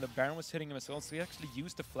Crystalline, and then the Baron was hitting him as well, so he actually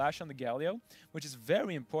used the flash on the Galio, which is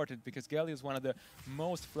very important because Galio is one of the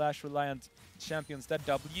most flash-reliant champions. That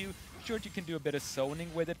W, sure, you can do a bit of zoning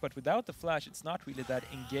with it, but without the flash, it's not really that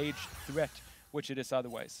engaged threat, which it is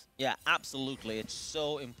otherwise. Yeah, absolutely. It's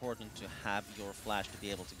so important to have your flash to be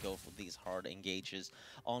able to go for these hard engages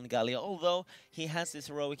on Galio. Although he has this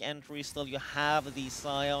heroic entry, still you have the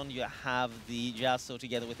Scion, you have the Yasuo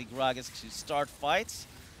together with the Gragas to start fights.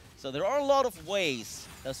 So there are a lot of ways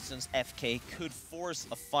that since FK could force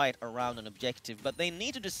a fight around an objective, but they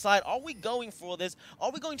need to decide, are we going for this?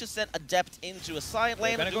 Are we going to send Adept into a side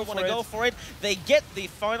lane? Do we want to go for it? They get the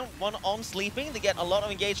final one on Sleeping. They get a lot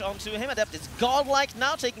of engage onto him. Adept is godlike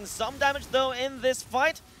now, taking some damage though in this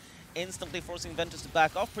fight. Instantly forcing Ventus to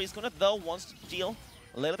back off. Priest Konet though wants to deal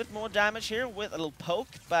a little bit more damage here with a little poke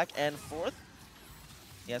back and forth.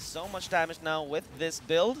 He has so much damage now with this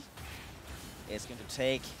build. It's going to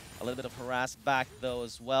take a little bit of harass back though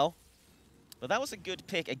as well. But that was a good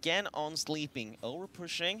pick again on Sleeping. Over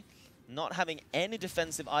pushing, not having any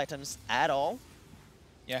defensive items at all.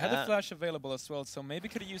 Yeah, had the flash available as well, so maybe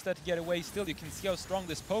could have used that to get away. Still, you can see how strong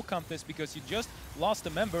this poke comp is because you just lost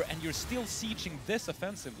a member and you're still sieging this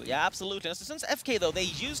offensively. Yeah, absolutely. So since FK though, they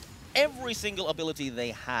used every single ability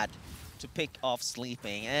they had to pick off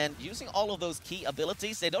Sleeping, and using all of those key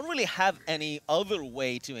abilities, they don't really have any other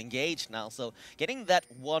way to engage now. So getting that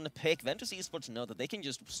one pick, Ventus Esports know that they can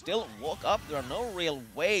just still walk up. There are no real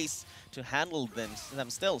ways to handle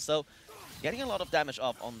them still. So getting a lot of damage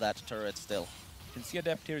off on that turret still. You can see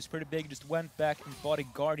Adept here is pretty big, just went back and bought a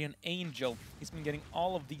Guardian Angel. He's been getting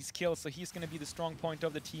all of these kills, so he's going to be the strong point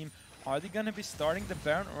of the team. Are they going to be starting the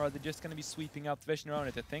Baron, or are they just going to be sweeping out Vision around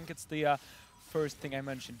it? I think it's the first thing I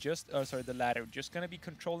mentioned, the latter. Just going to be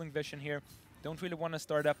controlling Vision here. Don't really want to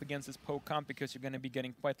start up against this poke comp because you're going to be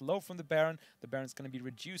getting quite low from the Baron. The Baron's going to be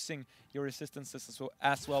reducing your resistances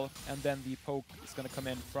as well, and then the poke is going to come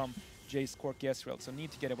in from Jace, Corki, Ezreal, so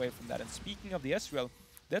need to get away from that. And speaking of the Ezreal,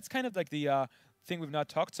 that's kind of like the thing we've not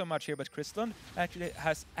talked so much here, but Crystalline actually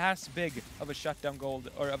has as big of a shutdown gold,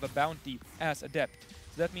 or of a bounty, as Adept.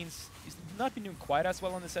 So that means he's not been doing quite as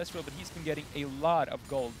well on this Ezreal, but he's been getting a lot of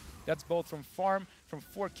gold. That's both from farm, from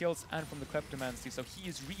 4 kills, and from the Kleptomancy. So he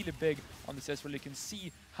is really big on this Ezreal. You can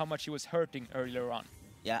see how much he was hurting earlier on.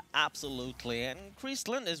 Yeah, absolutely. And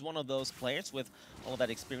Crystalline is one of those players with all of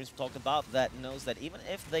that experience we talked about that knows that even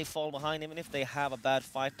if they fall behind, even if they have a bad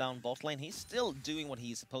fight down bot lane, he's still doing what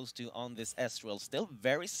he's supposed to on this Ezreal. Still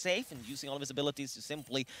very safe and using all of his abilities to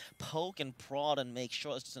simply poke and prod and make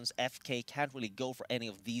sure since FK can't really go for any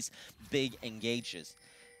of these big engages.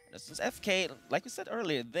 And since FK, like we said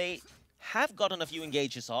earlier, they have gotten a few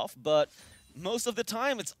engages off, but most of the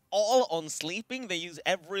time, it's all on Sleeping. They use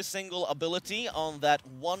every single ability on that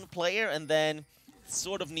one player and then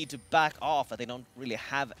sort of need to back off, that they don't really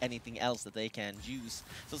have anything else that they can use.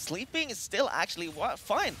 So Sleeping is still actually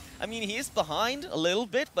fine. I mean, he is behind a little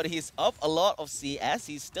bit, but he's up a lot of CS.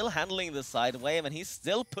 He's still handling the side wave, and he's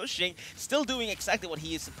still pushing, still doing exactly what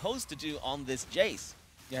he is supposed to do on this Jace.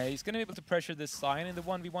 Yeah, he's going to be able to pressure this Scion in the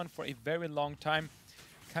 1v1 for a very long time.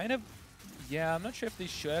 Kind of. Yeah, I'm not sure if they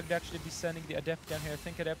should actually be sending the Adept down here. I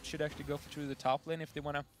think Adept should actually go through the top lane if they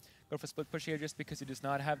want to go for split push here, just because he does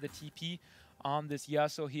not have the TP on this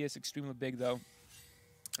Yasuo. He is extremely big, though.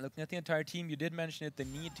 Looking at the entire team, you did mention it, they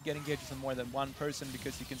need to get engages on more than one person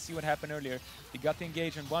because you can see what happened earlier. They got the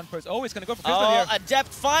engage on one person. Oh, he's going to go for Crystal here. Adept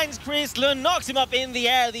finds Krislund, knocks him up in the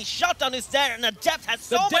air. The shutdown is there, and Adept has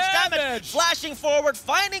so much damage. Flashing forward,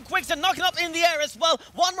 finding Quicksand, knocking up in the air as well.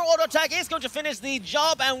 One more auto attack is going to finish the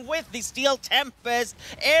job, and with the Steel Tempest,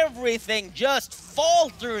 everything just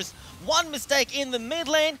falters. One mistake in the mid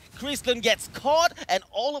lane, Krislund gets caught, and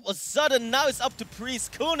all of a sudden now it's up to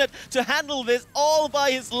Priest Kunet to handle this all by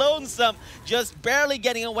his lonesome. Just barely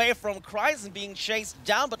getting away from Kreis and being chased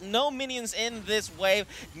down, but no minions in this wave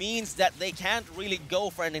means that they can't really go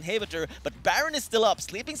for an inhibitor. But Baron is still up,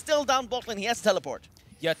 Sleeping still down bot lane, he has teleport.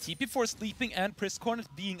 Yeah, TP for Sleeping and Priest Cornet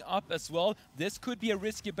being up as well. This could be a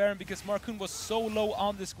risky Baron because Markoon was so low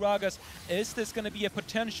on this Gragas. Is this going to be a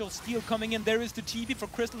potential steal coming in? There is the TP for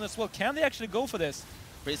Crystal as well. Can they actually go for this?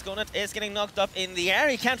 Priest Cornet is getting knocked up in the air.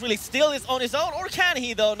 He can't really steal this on his own, or can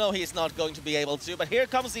he though? No, he's not going to be able to. But here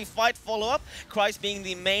comes the fight follow-up. Kreis being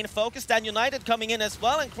the main focus. Stan United coming in as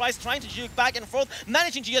well, and Kreis trying to juke back and forth,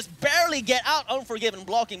 managing to just barely get out. Unforgiven,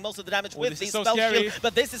 blocking most of the damage with the spell shield.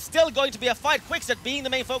 But this is still going to be a fight. Quickset being the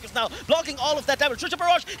main focus now, blocking all of that damage. Trisha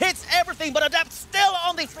Barrage hits everything, but Adept still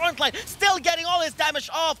on the front line, still getting all his damage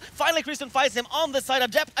off. Finally, Kristian fights him on the side.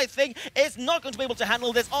 Adept, I think, is not going to be able to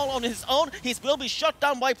handle this all on his own. He will be shut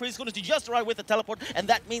down by Priest Cornet to just arrive with the teleport, and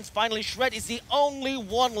that means finally Shred is the only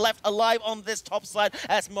one left alive on this top side,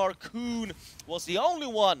 as Markoon was the only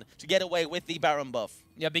one to get away with the Baron buff.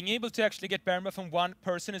 Yeah, being able to actually get Baron buff from one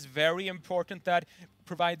person is very important. That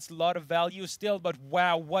provides a lot of value still, but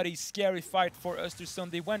wow, what a scary fight for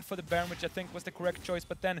Ostersund. They went for the Baron, which I think was the correct choice,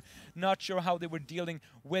 but then not sure how they were dealing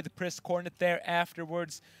with Priest Cornet there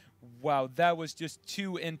afterwards. Wow, that was just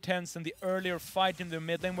too intense. And the earlier fight in the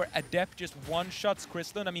mid lane where Adept just one-shots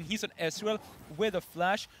Krislund. I mean, he's on Ezreal with a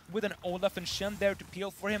flash, with an Olaf and Shen there to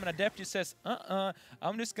peel for him. And Adept just says,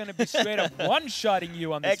 I'm just going to be straight up one-shotting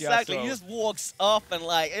you on this Exactly, Yasuo. He just walks up and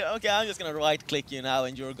like, okay, I'm just going to right-click you now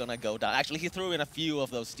and you're going to go down. Actually, he threw in a few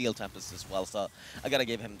of those Steel Tempests as well, so I got to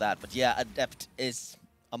give him that. But yeah, Adept is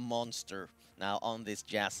a monster now on this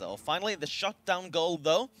Yasuo. Finally, the shutdown goal,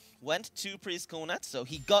 though, went to Priest Cornet, so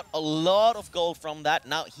he got a lot of gold from that.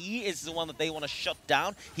 Now he is the one that they want to shut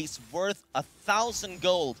down. He's worth 1,000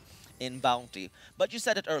 gold in bounty. But you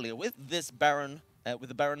said it earlier, with this Baron, with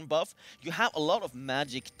the Baron buff, you have a lot of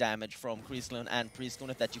magic damage from Krislund and Priest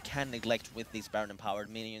Cornet that you can neglect with these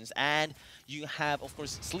Baron-empowered minions. And you have, of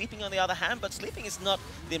course, Sleeping on the other hand, but Sleeping is not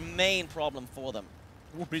the main problem for them.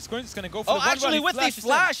 Ooh, Priest Cornet is going to go for the actually with the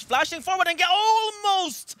flash, flashing forward and get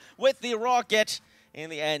almost with the rocket. In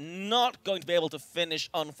the end, not going to be able to finish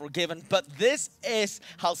Unforgiven, but this is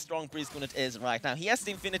how strong Priest Cornet is right now. He has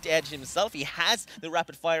the Infinity Edge himself, he has the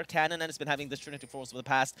Rapid Fire Cannon, and has been having this Trinity Force for the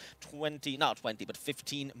past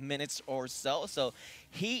 15 minutes or so. So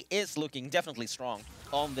he is looking definitely strong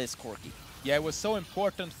on this Corki. Yeah, it was so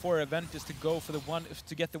important for Ventus to go for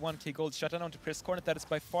to get the 1k gold shutdown onto Priest Cornet. That is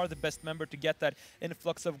by far the best member to get that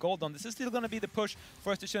influx of gold on. This is still going to be the push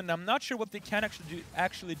for Ostersund. I'm not sure what they can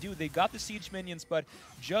actually do. They got the siege minions, but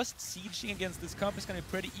just sieging against this comp is going to be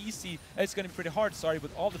pretty easy. It's going to be pretty hard, sorry,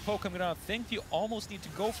 with all the poke coming around. I think you almost need to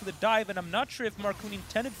go for the dive, and I'm not sure if Markoon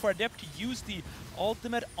intended for Adept to use the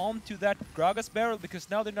ultimate onto that Gragas barrel, because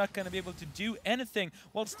now they're not going to be able to do anything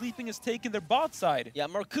while Sleeping is taking their bot side. Yeah,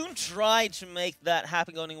 Markoon tried to make that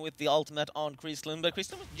happen going with the ultimate on Krislund, but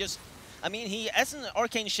Krislund just, I mean, he has an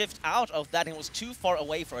arcane shift out of that and was too far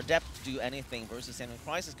away for Adept to do anything versus him. And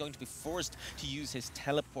Kreis is going to be forced to use his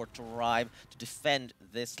teleport to arrive to defend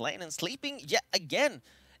this lane. And Sleeping, yet again,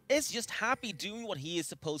 is just happy doing what he is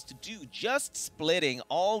supposed to do, just splitting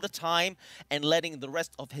all the time and letting the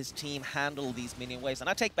rest of his team handle these minion waves. And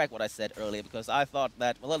I take back what I said earlier, because I thought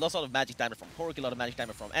that, well, a lot of magic damage from Corki, a lot of magic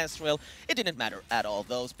damage from Ezreal, it didn't matter at all.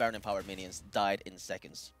 Those Baron-empowered minions died in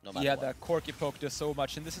seconds, no matter what. Yeah, that Corki poke does so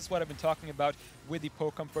much, and this is what I've been talking about with the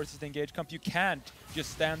poke comp versus the engage comp. You can't just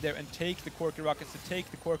stand there and take the Corki rockets, to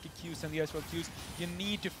take the Corki Qs and the Ezreal Qs. You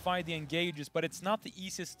need to find the engages, but it's not the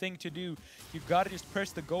easiest thing to do. You gotta just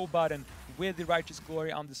press the go button with the Righteous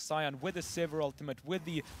Glory on the Scion, with the Sivir ultimate, with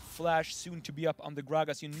the Flash soon to be up on the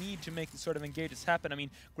Gragas. You need to make the sort of engages happen. I mean,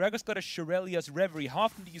 Gragas got a Shirelia's Reverie. How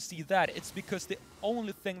often do you see that? It's because the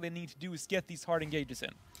only thing they need to do is get these hard engages in.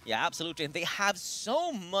 Yeah, absolutely. And they have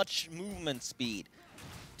so much movement speed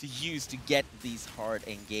to use to get these hard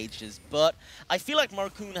engages, but I feel like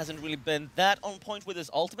Markoon hasn't really been that on point with his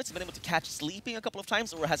ultimates. He's been able to catch Sleeping a couple of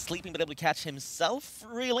times, or has Sleeping been able to catch himself,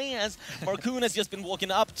 really, as Markoon has just been walking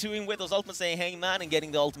up to him with those ultimates saying, hey man, and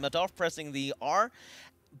getting the ultimate off, pressing the R.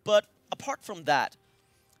 But apart from that,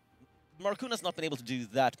 Markoon has not been able to do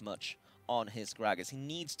that much on his Gragas. He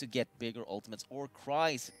needs to get bigger ultimates, or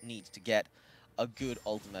Kreis needs to get a good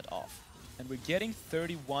ultimate off. And we're getting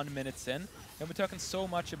 31 minutes in, and we're talking so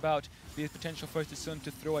much about the potential for Ostersunds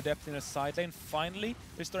to throw Adept in a side lane. Finally,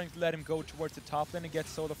 they're starting to let him go towards the top lane and get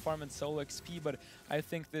solo farm and solo XP, but I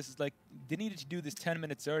think this is like, they needed to do this 10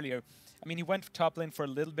 minutes earlier. I mean, he went top lane for a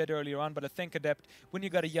little bit earlier on, but I think Adept, when you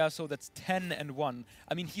got a Yasuo that's 10-1,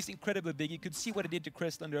 I mean, he's incredibly big. You could see what he did to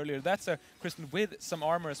Crystal earlier. That's a Crystal with some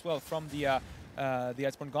armor as well from the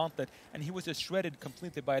Iceborne Gauntlet, and he was just shredded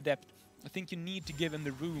completely by Adept. I think you need to give him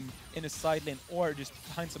the room in a side lane or just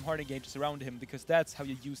behind some hard engages around him, because that's how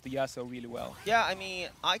you use the Yasuo really well. Yeah, I mean,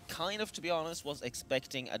 I kind of, to be honest, was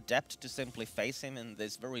expecting Adept to simply face him in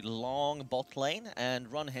this very long bot lane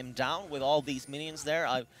and run him down with all these minions there.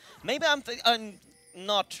 Maybe I'm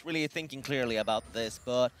not really thinking clearly about this,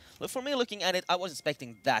 but for me, looking at it, I was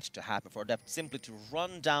expecting that to happen for Adept, simply to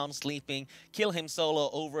run down Sleeping, kill him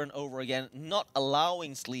solo over and over again, not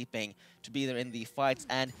allowing Sleeping to be there in the fights.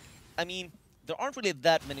 And I mean, there aren't really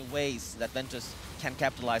that many ways that Ventus can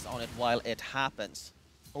capitalize on it while it happens.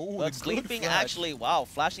 Oh, but Sleeping actually, wow,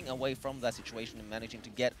 flashing away from that situation and managing to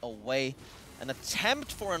get away. An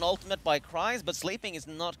attempt for an ultimate by Kreis, but Sleeping is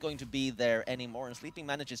not going to be there anymore, and Sleeping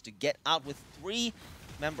manages to get out with 3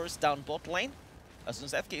 members down bot lane. As soon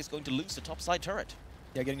as FK is going to lose the top side turret.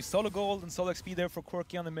 Yeah, getting solo gold and solo XP there for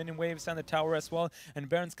Corki on the minion waves and the tower as well. And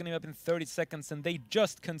Baron's going to be up in 30 seconds, and they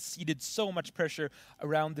just conceded so much pressure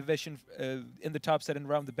around the Vision in the top side and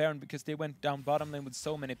around the Baron, because they went down bottom lane with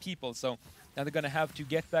so many people. So now they're going to have to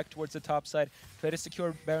get back towards the top side, try to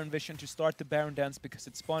secure Baron Vision to start the Baron dance, because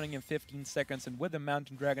it's spawning in 15 seconds. And with the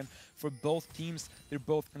Mountain Dragon for both teams, they're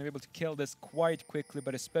both going to be able to kill this quite quickly,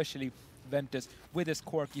 but especially Ventus with his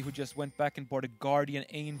Corki, who just went back and bought a Guardian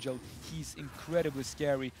Angel. He's incredibly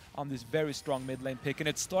scary on this very strong mid lane pick, and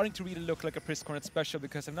it's starting to really look like a Priest Cornet special,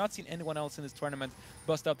 because I've not seen anyone else in this tournament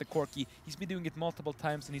bust out the Corki. He's been doing it multiple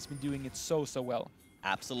times, and he's been doing it so well.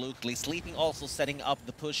 Absolutely. Sleeping also setting up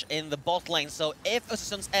the push in the bot lane. So if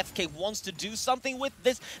Ostersunds FK wants to do something with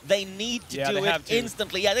this, they need to do it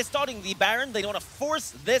instantly. Yeah, they're starting the Baron. They don't want to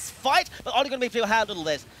force this fight, but are they going to be able to handle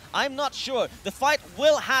this? I'm not sure. The fight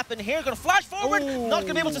will happen here. Going to flash forward. Not going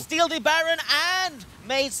to be able to steal the Baron, and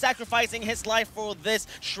Mage sacrificing his life for this.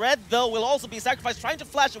 Shred, though, will also be sacrificed, trying to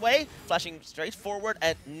flash away. Flashing straight forward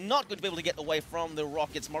and not going to be able to get away from the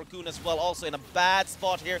rockets. Marcoon as well, also in a bad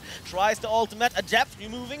spot here. Tries to ultimate. Adept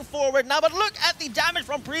moving forward now, but look at the damage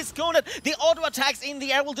from Priest Cornet. The auto attacks in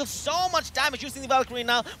the air will do so much damage, using the Valkyrie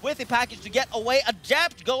now with the package to get away.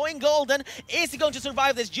 Adept going golden. Is he going to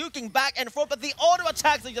survive this? Juking back and forth, but the auto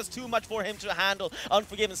attacks are just too much for him to handle.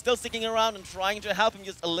 Unforgiven still sticking around and trying to help him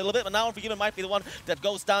just a little bit, but now Unforgiven might be the one that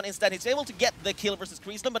goes down instead. He's able to get the kill versus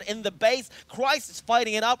Kreisland, but in the base, Kreis is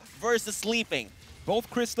fighting it out versus Sleeping.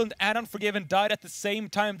 Both Crystal and Unforgiven died at the same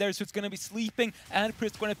time there, so it's going to be Sleeping and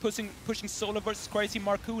Priest Cornet pushing solo versus Crazy.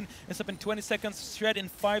 Marcoon is up in 20 seconds, Shred in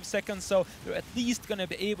 5 seconds, so they're at least going to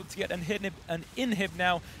be able to get an inhib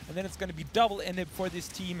now, and then it's going to be double inhib for this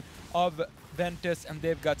team of Ventus, and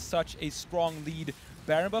they've got such a strong lead.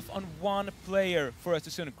 Baron buff on 1 player for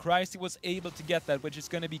Ostersund. Crazy was able to get that, which is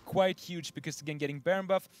going to be quite huge, because again, getting Baron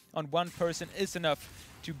buff on 1 person is enough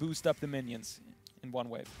to boost up the minions in 1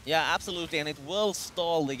 wave. Yeah, absolutely, and it will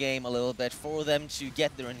stall the game a little bit for them to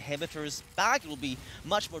get their inhibitors back. It will be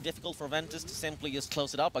much more difficult for Ventus to simply just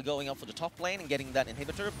close it up by going up for the top lane and getting that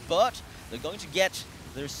inhibitor, but they're going to get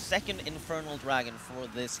their 2nd Infernal Dragon for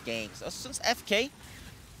this game. So since FK,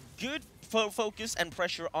 good focus and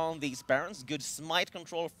pressure on these Barons, good smite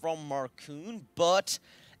control from Marcoon, but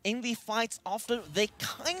in the fights after, they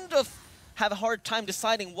kind of have a hard time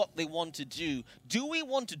deciding what they want to do. Do we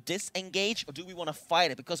want to disengage, or do we want to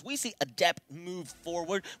fight it? Because we see Adept move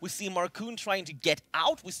forward, we see Marcoon trying to get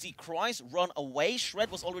out, we see Kreis run away,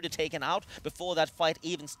 Shred was already taken out before that fight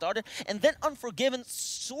even started, and then Unforgiven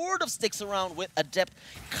sort of sticks around with Adept,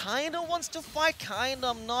 kind of wants to fight, kind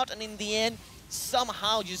of not, and in the end,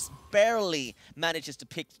 somehow just barely manages to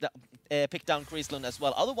pick down Kreisland as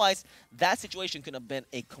well. Otherwise, that situation could have been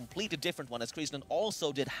a completely different one, as Kreisland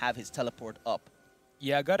also did have his teleport up.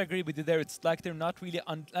 Yeah, I gotta agree with you there. It's like they're not really...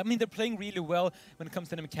 I mean, they're playing really well when it comes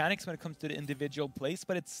to the mechanics, when it comes to the individual plays,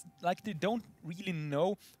 but it's like they don't really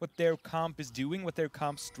know what their comp is doing, what their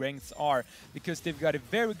comp strengths are, because they've got a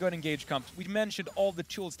very good engaged comp. We mentioned all the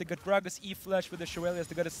tools. They got Gragas E-Flash with the Shurelias,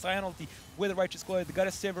 they got a Sion ulti with the Righteous Glory, they got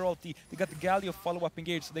a Silver ulti, they got the Galio follow-up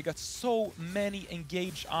engage, so they got so many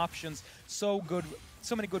engaged options, so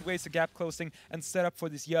many good ways of gap closing and set up for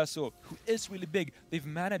this Yasuo, who is really big. They've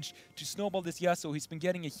managed to snowball this Yasuo. He's been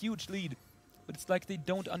getting a huge lead. but it's like they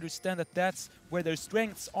don't understand that that's where their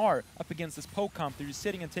strengths are up against this poke comp. They're just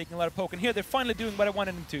sitting and taking a lot of poke, and here they're finally doing what I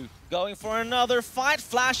wanted them to. Going for another fight,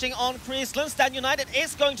 flashing on Chrisland. Stand United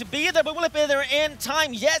is going to be there, but will it be there in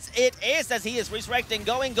time? Yes, it is, as he is resurrecting,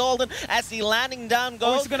 going golden, as he landing down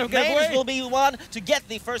gold. Ventus will be one to get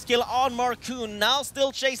the first kill on Marcoon. Now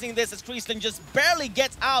still chasing this as Chrisland just barely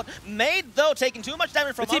gets out. Made, though, taking too much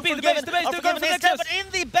damage from Unforgiven. Unforgiven is dead, but in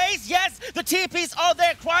the base, yes, the TPs are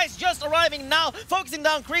there. Christ just arriving now, focusing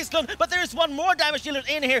down Chrisland, but there is one more damage dealer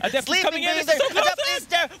in here. Sleeping being there. Adept is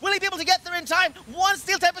there. Will he be able to get there in time? One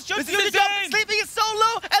steel tempest should do the job. Sleeping is so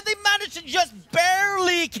low, and they managed to just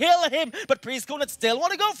barely kill him. But Priestconet still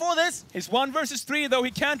want to go for this. It's 1 versus 3, though.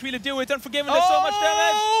 He can't really do it. Unforgiven does so much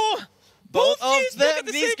damage. Both of them,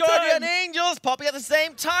 these Guardian Angels, popping at the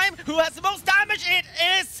same time. Who has the most damage? It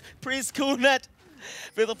is Priestconet.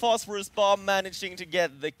 With a phosphorus bomb managing to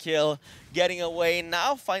get the kill. Getting away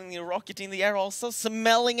now, finally rocketing the air also.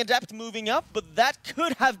 Smelling Adept moving up, but that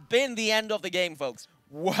could have been the end of the game, folks.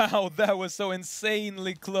 Wow, that was so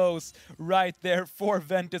insanely close right there for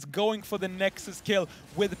Ventus, going for the Nexus kill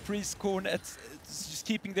with Priestcorn. It's just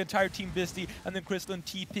keeping the entire team busy, and then Chrisland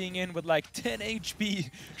TPing in with like 10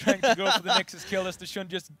 HP, trying to go for the Nexus kill. Ostersund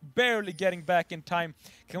just barely getting back in time.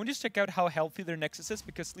 Can we just check out how healthy their Nexus is?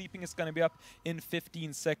 Because Sleeping is going to be up in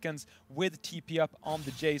 15 seconds with TP up on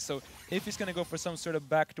the J. So if he's going to go for some sort of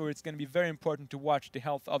backdoor, it's going to be very important to watch the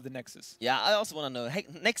health of the Nexus. Yeah, I also want to know, hey,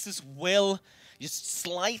 Nexus will just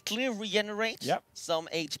slightly regenerate some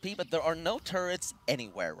HP, but there are no turrets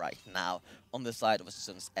anywhere right now on the side of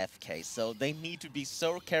Ostersunds FK, so they need to be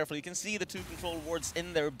so careful. You can see the 2 control wards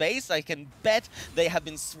in their base. I can bet they have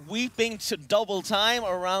been sweeping to double time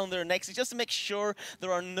around their Nexus just to make sure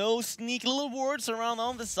there are no sneaky little wards around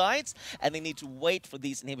on the sides, and they need to wait for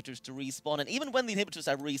these inhibitors to respawn. And even when the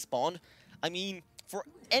inhibitors are respawned, I mean, for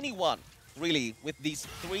anyone really, with these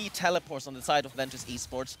 3 teleports on the side of Ventus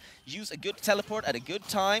Esports, use a good teleport at a good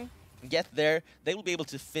time, get there, they will be able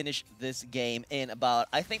to finish this game in about,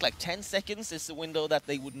 I think, like 10 seconds is the window that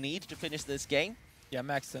they would need to finish this game. Yeah,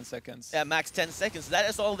 max 10 seconds. Yeah, max 10 seconds. That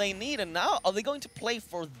is all they need. And now, are they going to play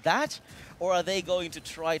for that? Or are they going to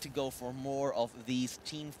try to go for more of these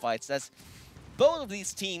team fights? As both of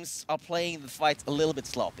these teams are playing the fights a little bit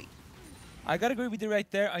sloppy. I gotta agree with you right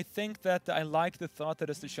there. I think that I like the thought that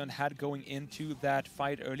Ostersund had going into that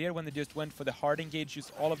fight earlier when they just went for the hard engage,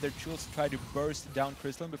 used all of their tools to try to burst down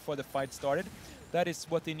Chrisland before the fight started. That is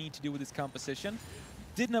what they need to do with this composition.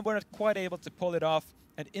 Weren't quite able to pull it off,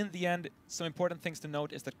 and in the end, some important things to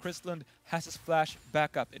note is that Chrisland has his flash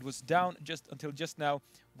backup. It was down just until just now,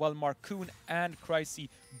 while Marcoon and Crisey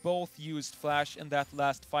both used flash in that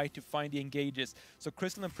last fight to find the engages. So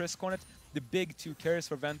Chrisland and Priestcornet, the big 2 carries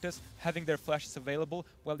for Ventus, having their flashes available,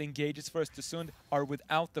 while the engages for Ostersund are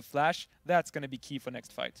without the flash. That's going to be key for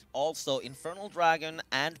next fight. Also, Infernal Dragon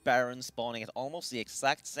and Baron spawning at almost the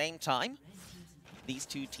exact same time. These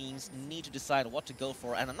 2 teams need to decide what to go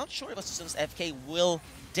for, and I'm not sure if Ostersunds FK will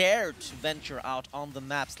dare to venture out on the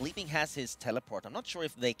map. Sleeping has his teleport. I'm not sure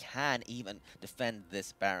if they can even defend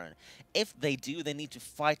this Baron. If they do, they need to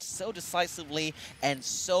fight so decisively and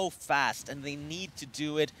so fast, and they need to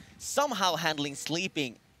do it somehow handling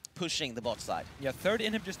Sleeping, pushing the bot side. Yeah, 3rd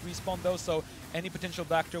inhib just respawned though, so any potential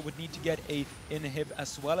backdoor would need to get a inhib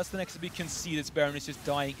as well as the next. We can see this Baron is just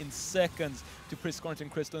dying in seconds to Priestcornet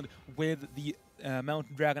and Chrisland with the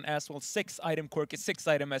Mountain Dragon as well. 6-item quirk,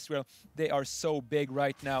 6-item Ezreal. They are so big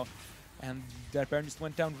right now. And that Baron just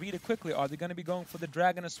went down really quickly. Are they going to be going for the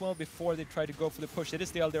Dragon as well before they try to go for the push? It is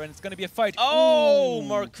the Elder, and it's going to be a fight. Oh,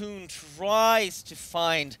 Marcoon tries to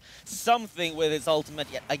find something with his ultimate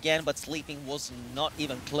yet again, but Sleeping was not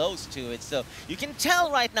even close to it. So you can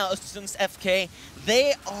tell right now, Ostersunds FK,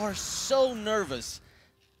 they are so nervous.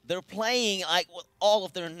 They're playing like with all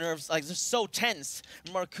of their nerves, like they're so tense.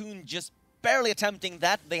 Marcoon just barely attempting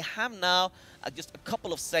that. They have now just a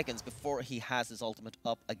couple of seconds before he has his ultimate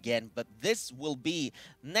up again. But this will be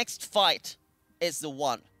next fight is the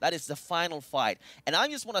one. That is the final fight. And I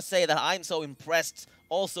just want to say that I'm so impressed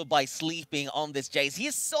also by Sleeping on this Jace. He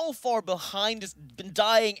is so far behind, has been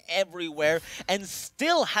dying everywhere, and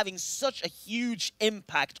still having such a huge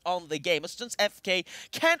impact on the game. Ostersunds FK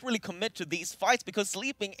can't really commit to these fights because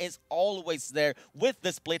Sleeping is always there with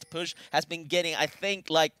the split push, has been getting, I think,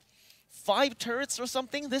 like 5 turrets or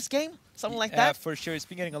something this game? Something like that? Yeah, for sure. He's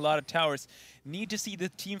been getting a lot of towers. Need to see the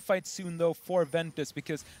team fight soon, though, for Ventus,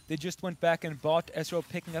 because they just went back and bought Ezreal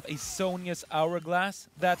picking up a Sonia's Hourglass.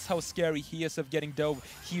 That's how scary he is of getting dove.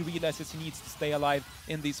 He realizes he needs to stay alive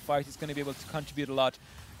in these fights. He's going to be able to contribute a lot.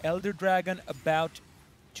 Elder Dragon, about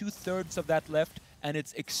 2/3 of that left. and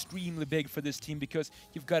it's extremely big for this team because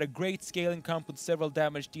you've got a great scaling comp with several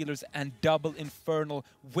damage dealers and double Infernal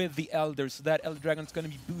with the Elders. So that Elder Dragon's going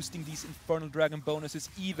to be boosting these Infernal Dragon bonuses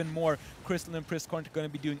even more. Crystal and Priest Cornet are going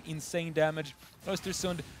to be doing insane damage.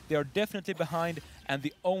 Ostersund, they are definitely behind, and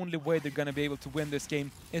the only way they're going to be able to win this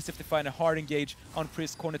game is if they find a hard engage on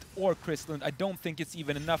Priest Cornet or Crystal. I don't think it's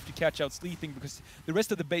even enough to catch out Sleeping because the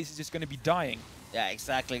rest of the base is just going to be dying. Yeah,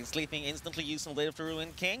 exactly. Sleeping instantly using Blade of the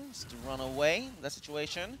Ruined Kings to run away in that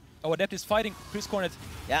situation. Oh, Adept is fighting Priest Cornet.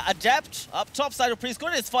 Yeah, Adept up top side of Priest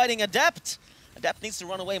Cornet is fighting Adept. Adept needs to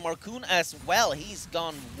run away. Marcoon as well. He's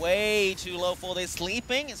gone way too low for this.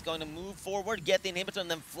 Sleeping is going to move forward, get the inhibitor, and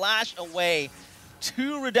then flash away.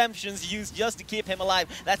 2 redemptions used just to keep him alive.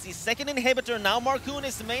 That's the second inhibitor. Now Marcoon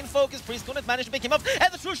is the main focus. Priest Cornet managed to pick him up.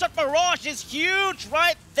 And the true shot barrage is huge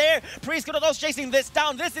right there. Priest Cornet also chasing this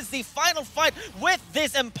down. This is the final fight with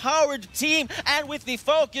this empowered team and with the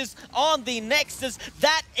focus on the Nexus.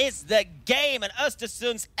 That is the game. And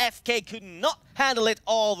Ostersunds FK could not handle it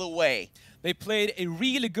all the way. They played a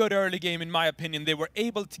really good early game, in my opinion. They were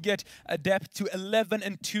able to get Adept to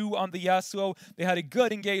 11-2 on the Yasuo. They had a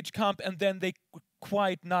good engage comp, and then they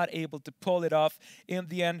quite not able to pull it off. In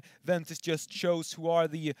the end, Ventus just shows who are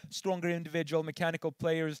the stronger individual mechanical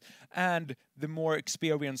players and the more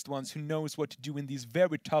experienced ones who knows what to do in these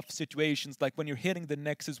very tough situations, like when you're hitting the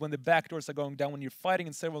Nexus, when the backdoors are going down, when you're fighting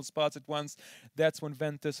in several spots at once. That's when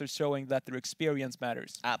Ventus are showing that their experience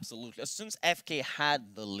matters. Absolutely. As soon as FK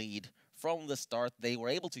had the lead from the start, they were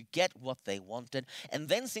able to get what they wanted, and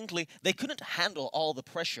then simply they couldn't handle all the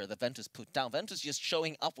pressure that Ventus put down. Ventus just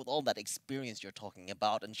showing up with all that experience you're talking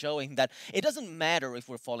about and showing that it doesn't matter if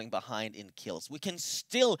we're falling behind in kills. We can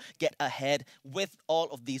still get ahead with all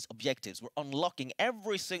of these objectives. We're unlocking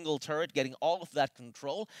every single turret, getting all of that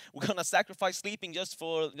control. We're gonna sacrifice Sleeping just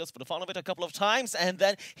for the fun of it a couple of times, and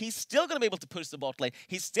then he's still gonna be able to push the bot lane.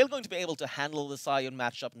 He's still going to be able to handle the Sion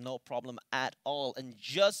matchup, no problem at all. And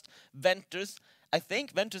just Ventus, I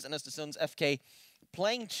think Ventus and Ostersunds FK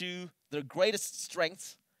playing to their greatest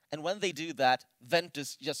strengths, and when they do that,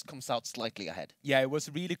 Ventus just comes out slightly ahead. Yeah, it was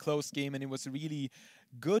a really close game, and it was a really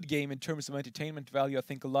good game in terms of entertainment value. I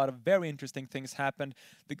think a lot of very interesting things happened.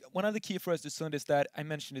 One of the key for Ostersund is that, I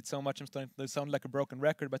mentioned it so much, I'm starting to sound like a broken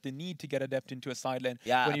record, but they need to get Adept into a side lane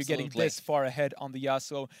when you're getting this far ahead on the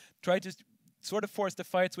Yasuo. Try to sort of force the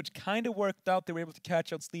fights, which kind of worked out. They were able to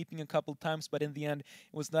catch out Sleeping a couple times, but in the end,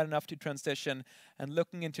 it was not enough to transition. And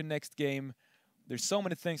looking into next game, there's so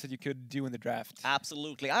many things that you could do in the draft.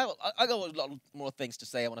 Absolutely. I got a lot more things to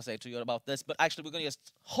say I want to say to you about this, but actually we're going to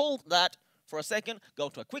just hold that for a second, go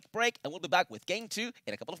to a quick break, and we'll be back with Game 2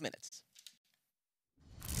 in a couple of minutes.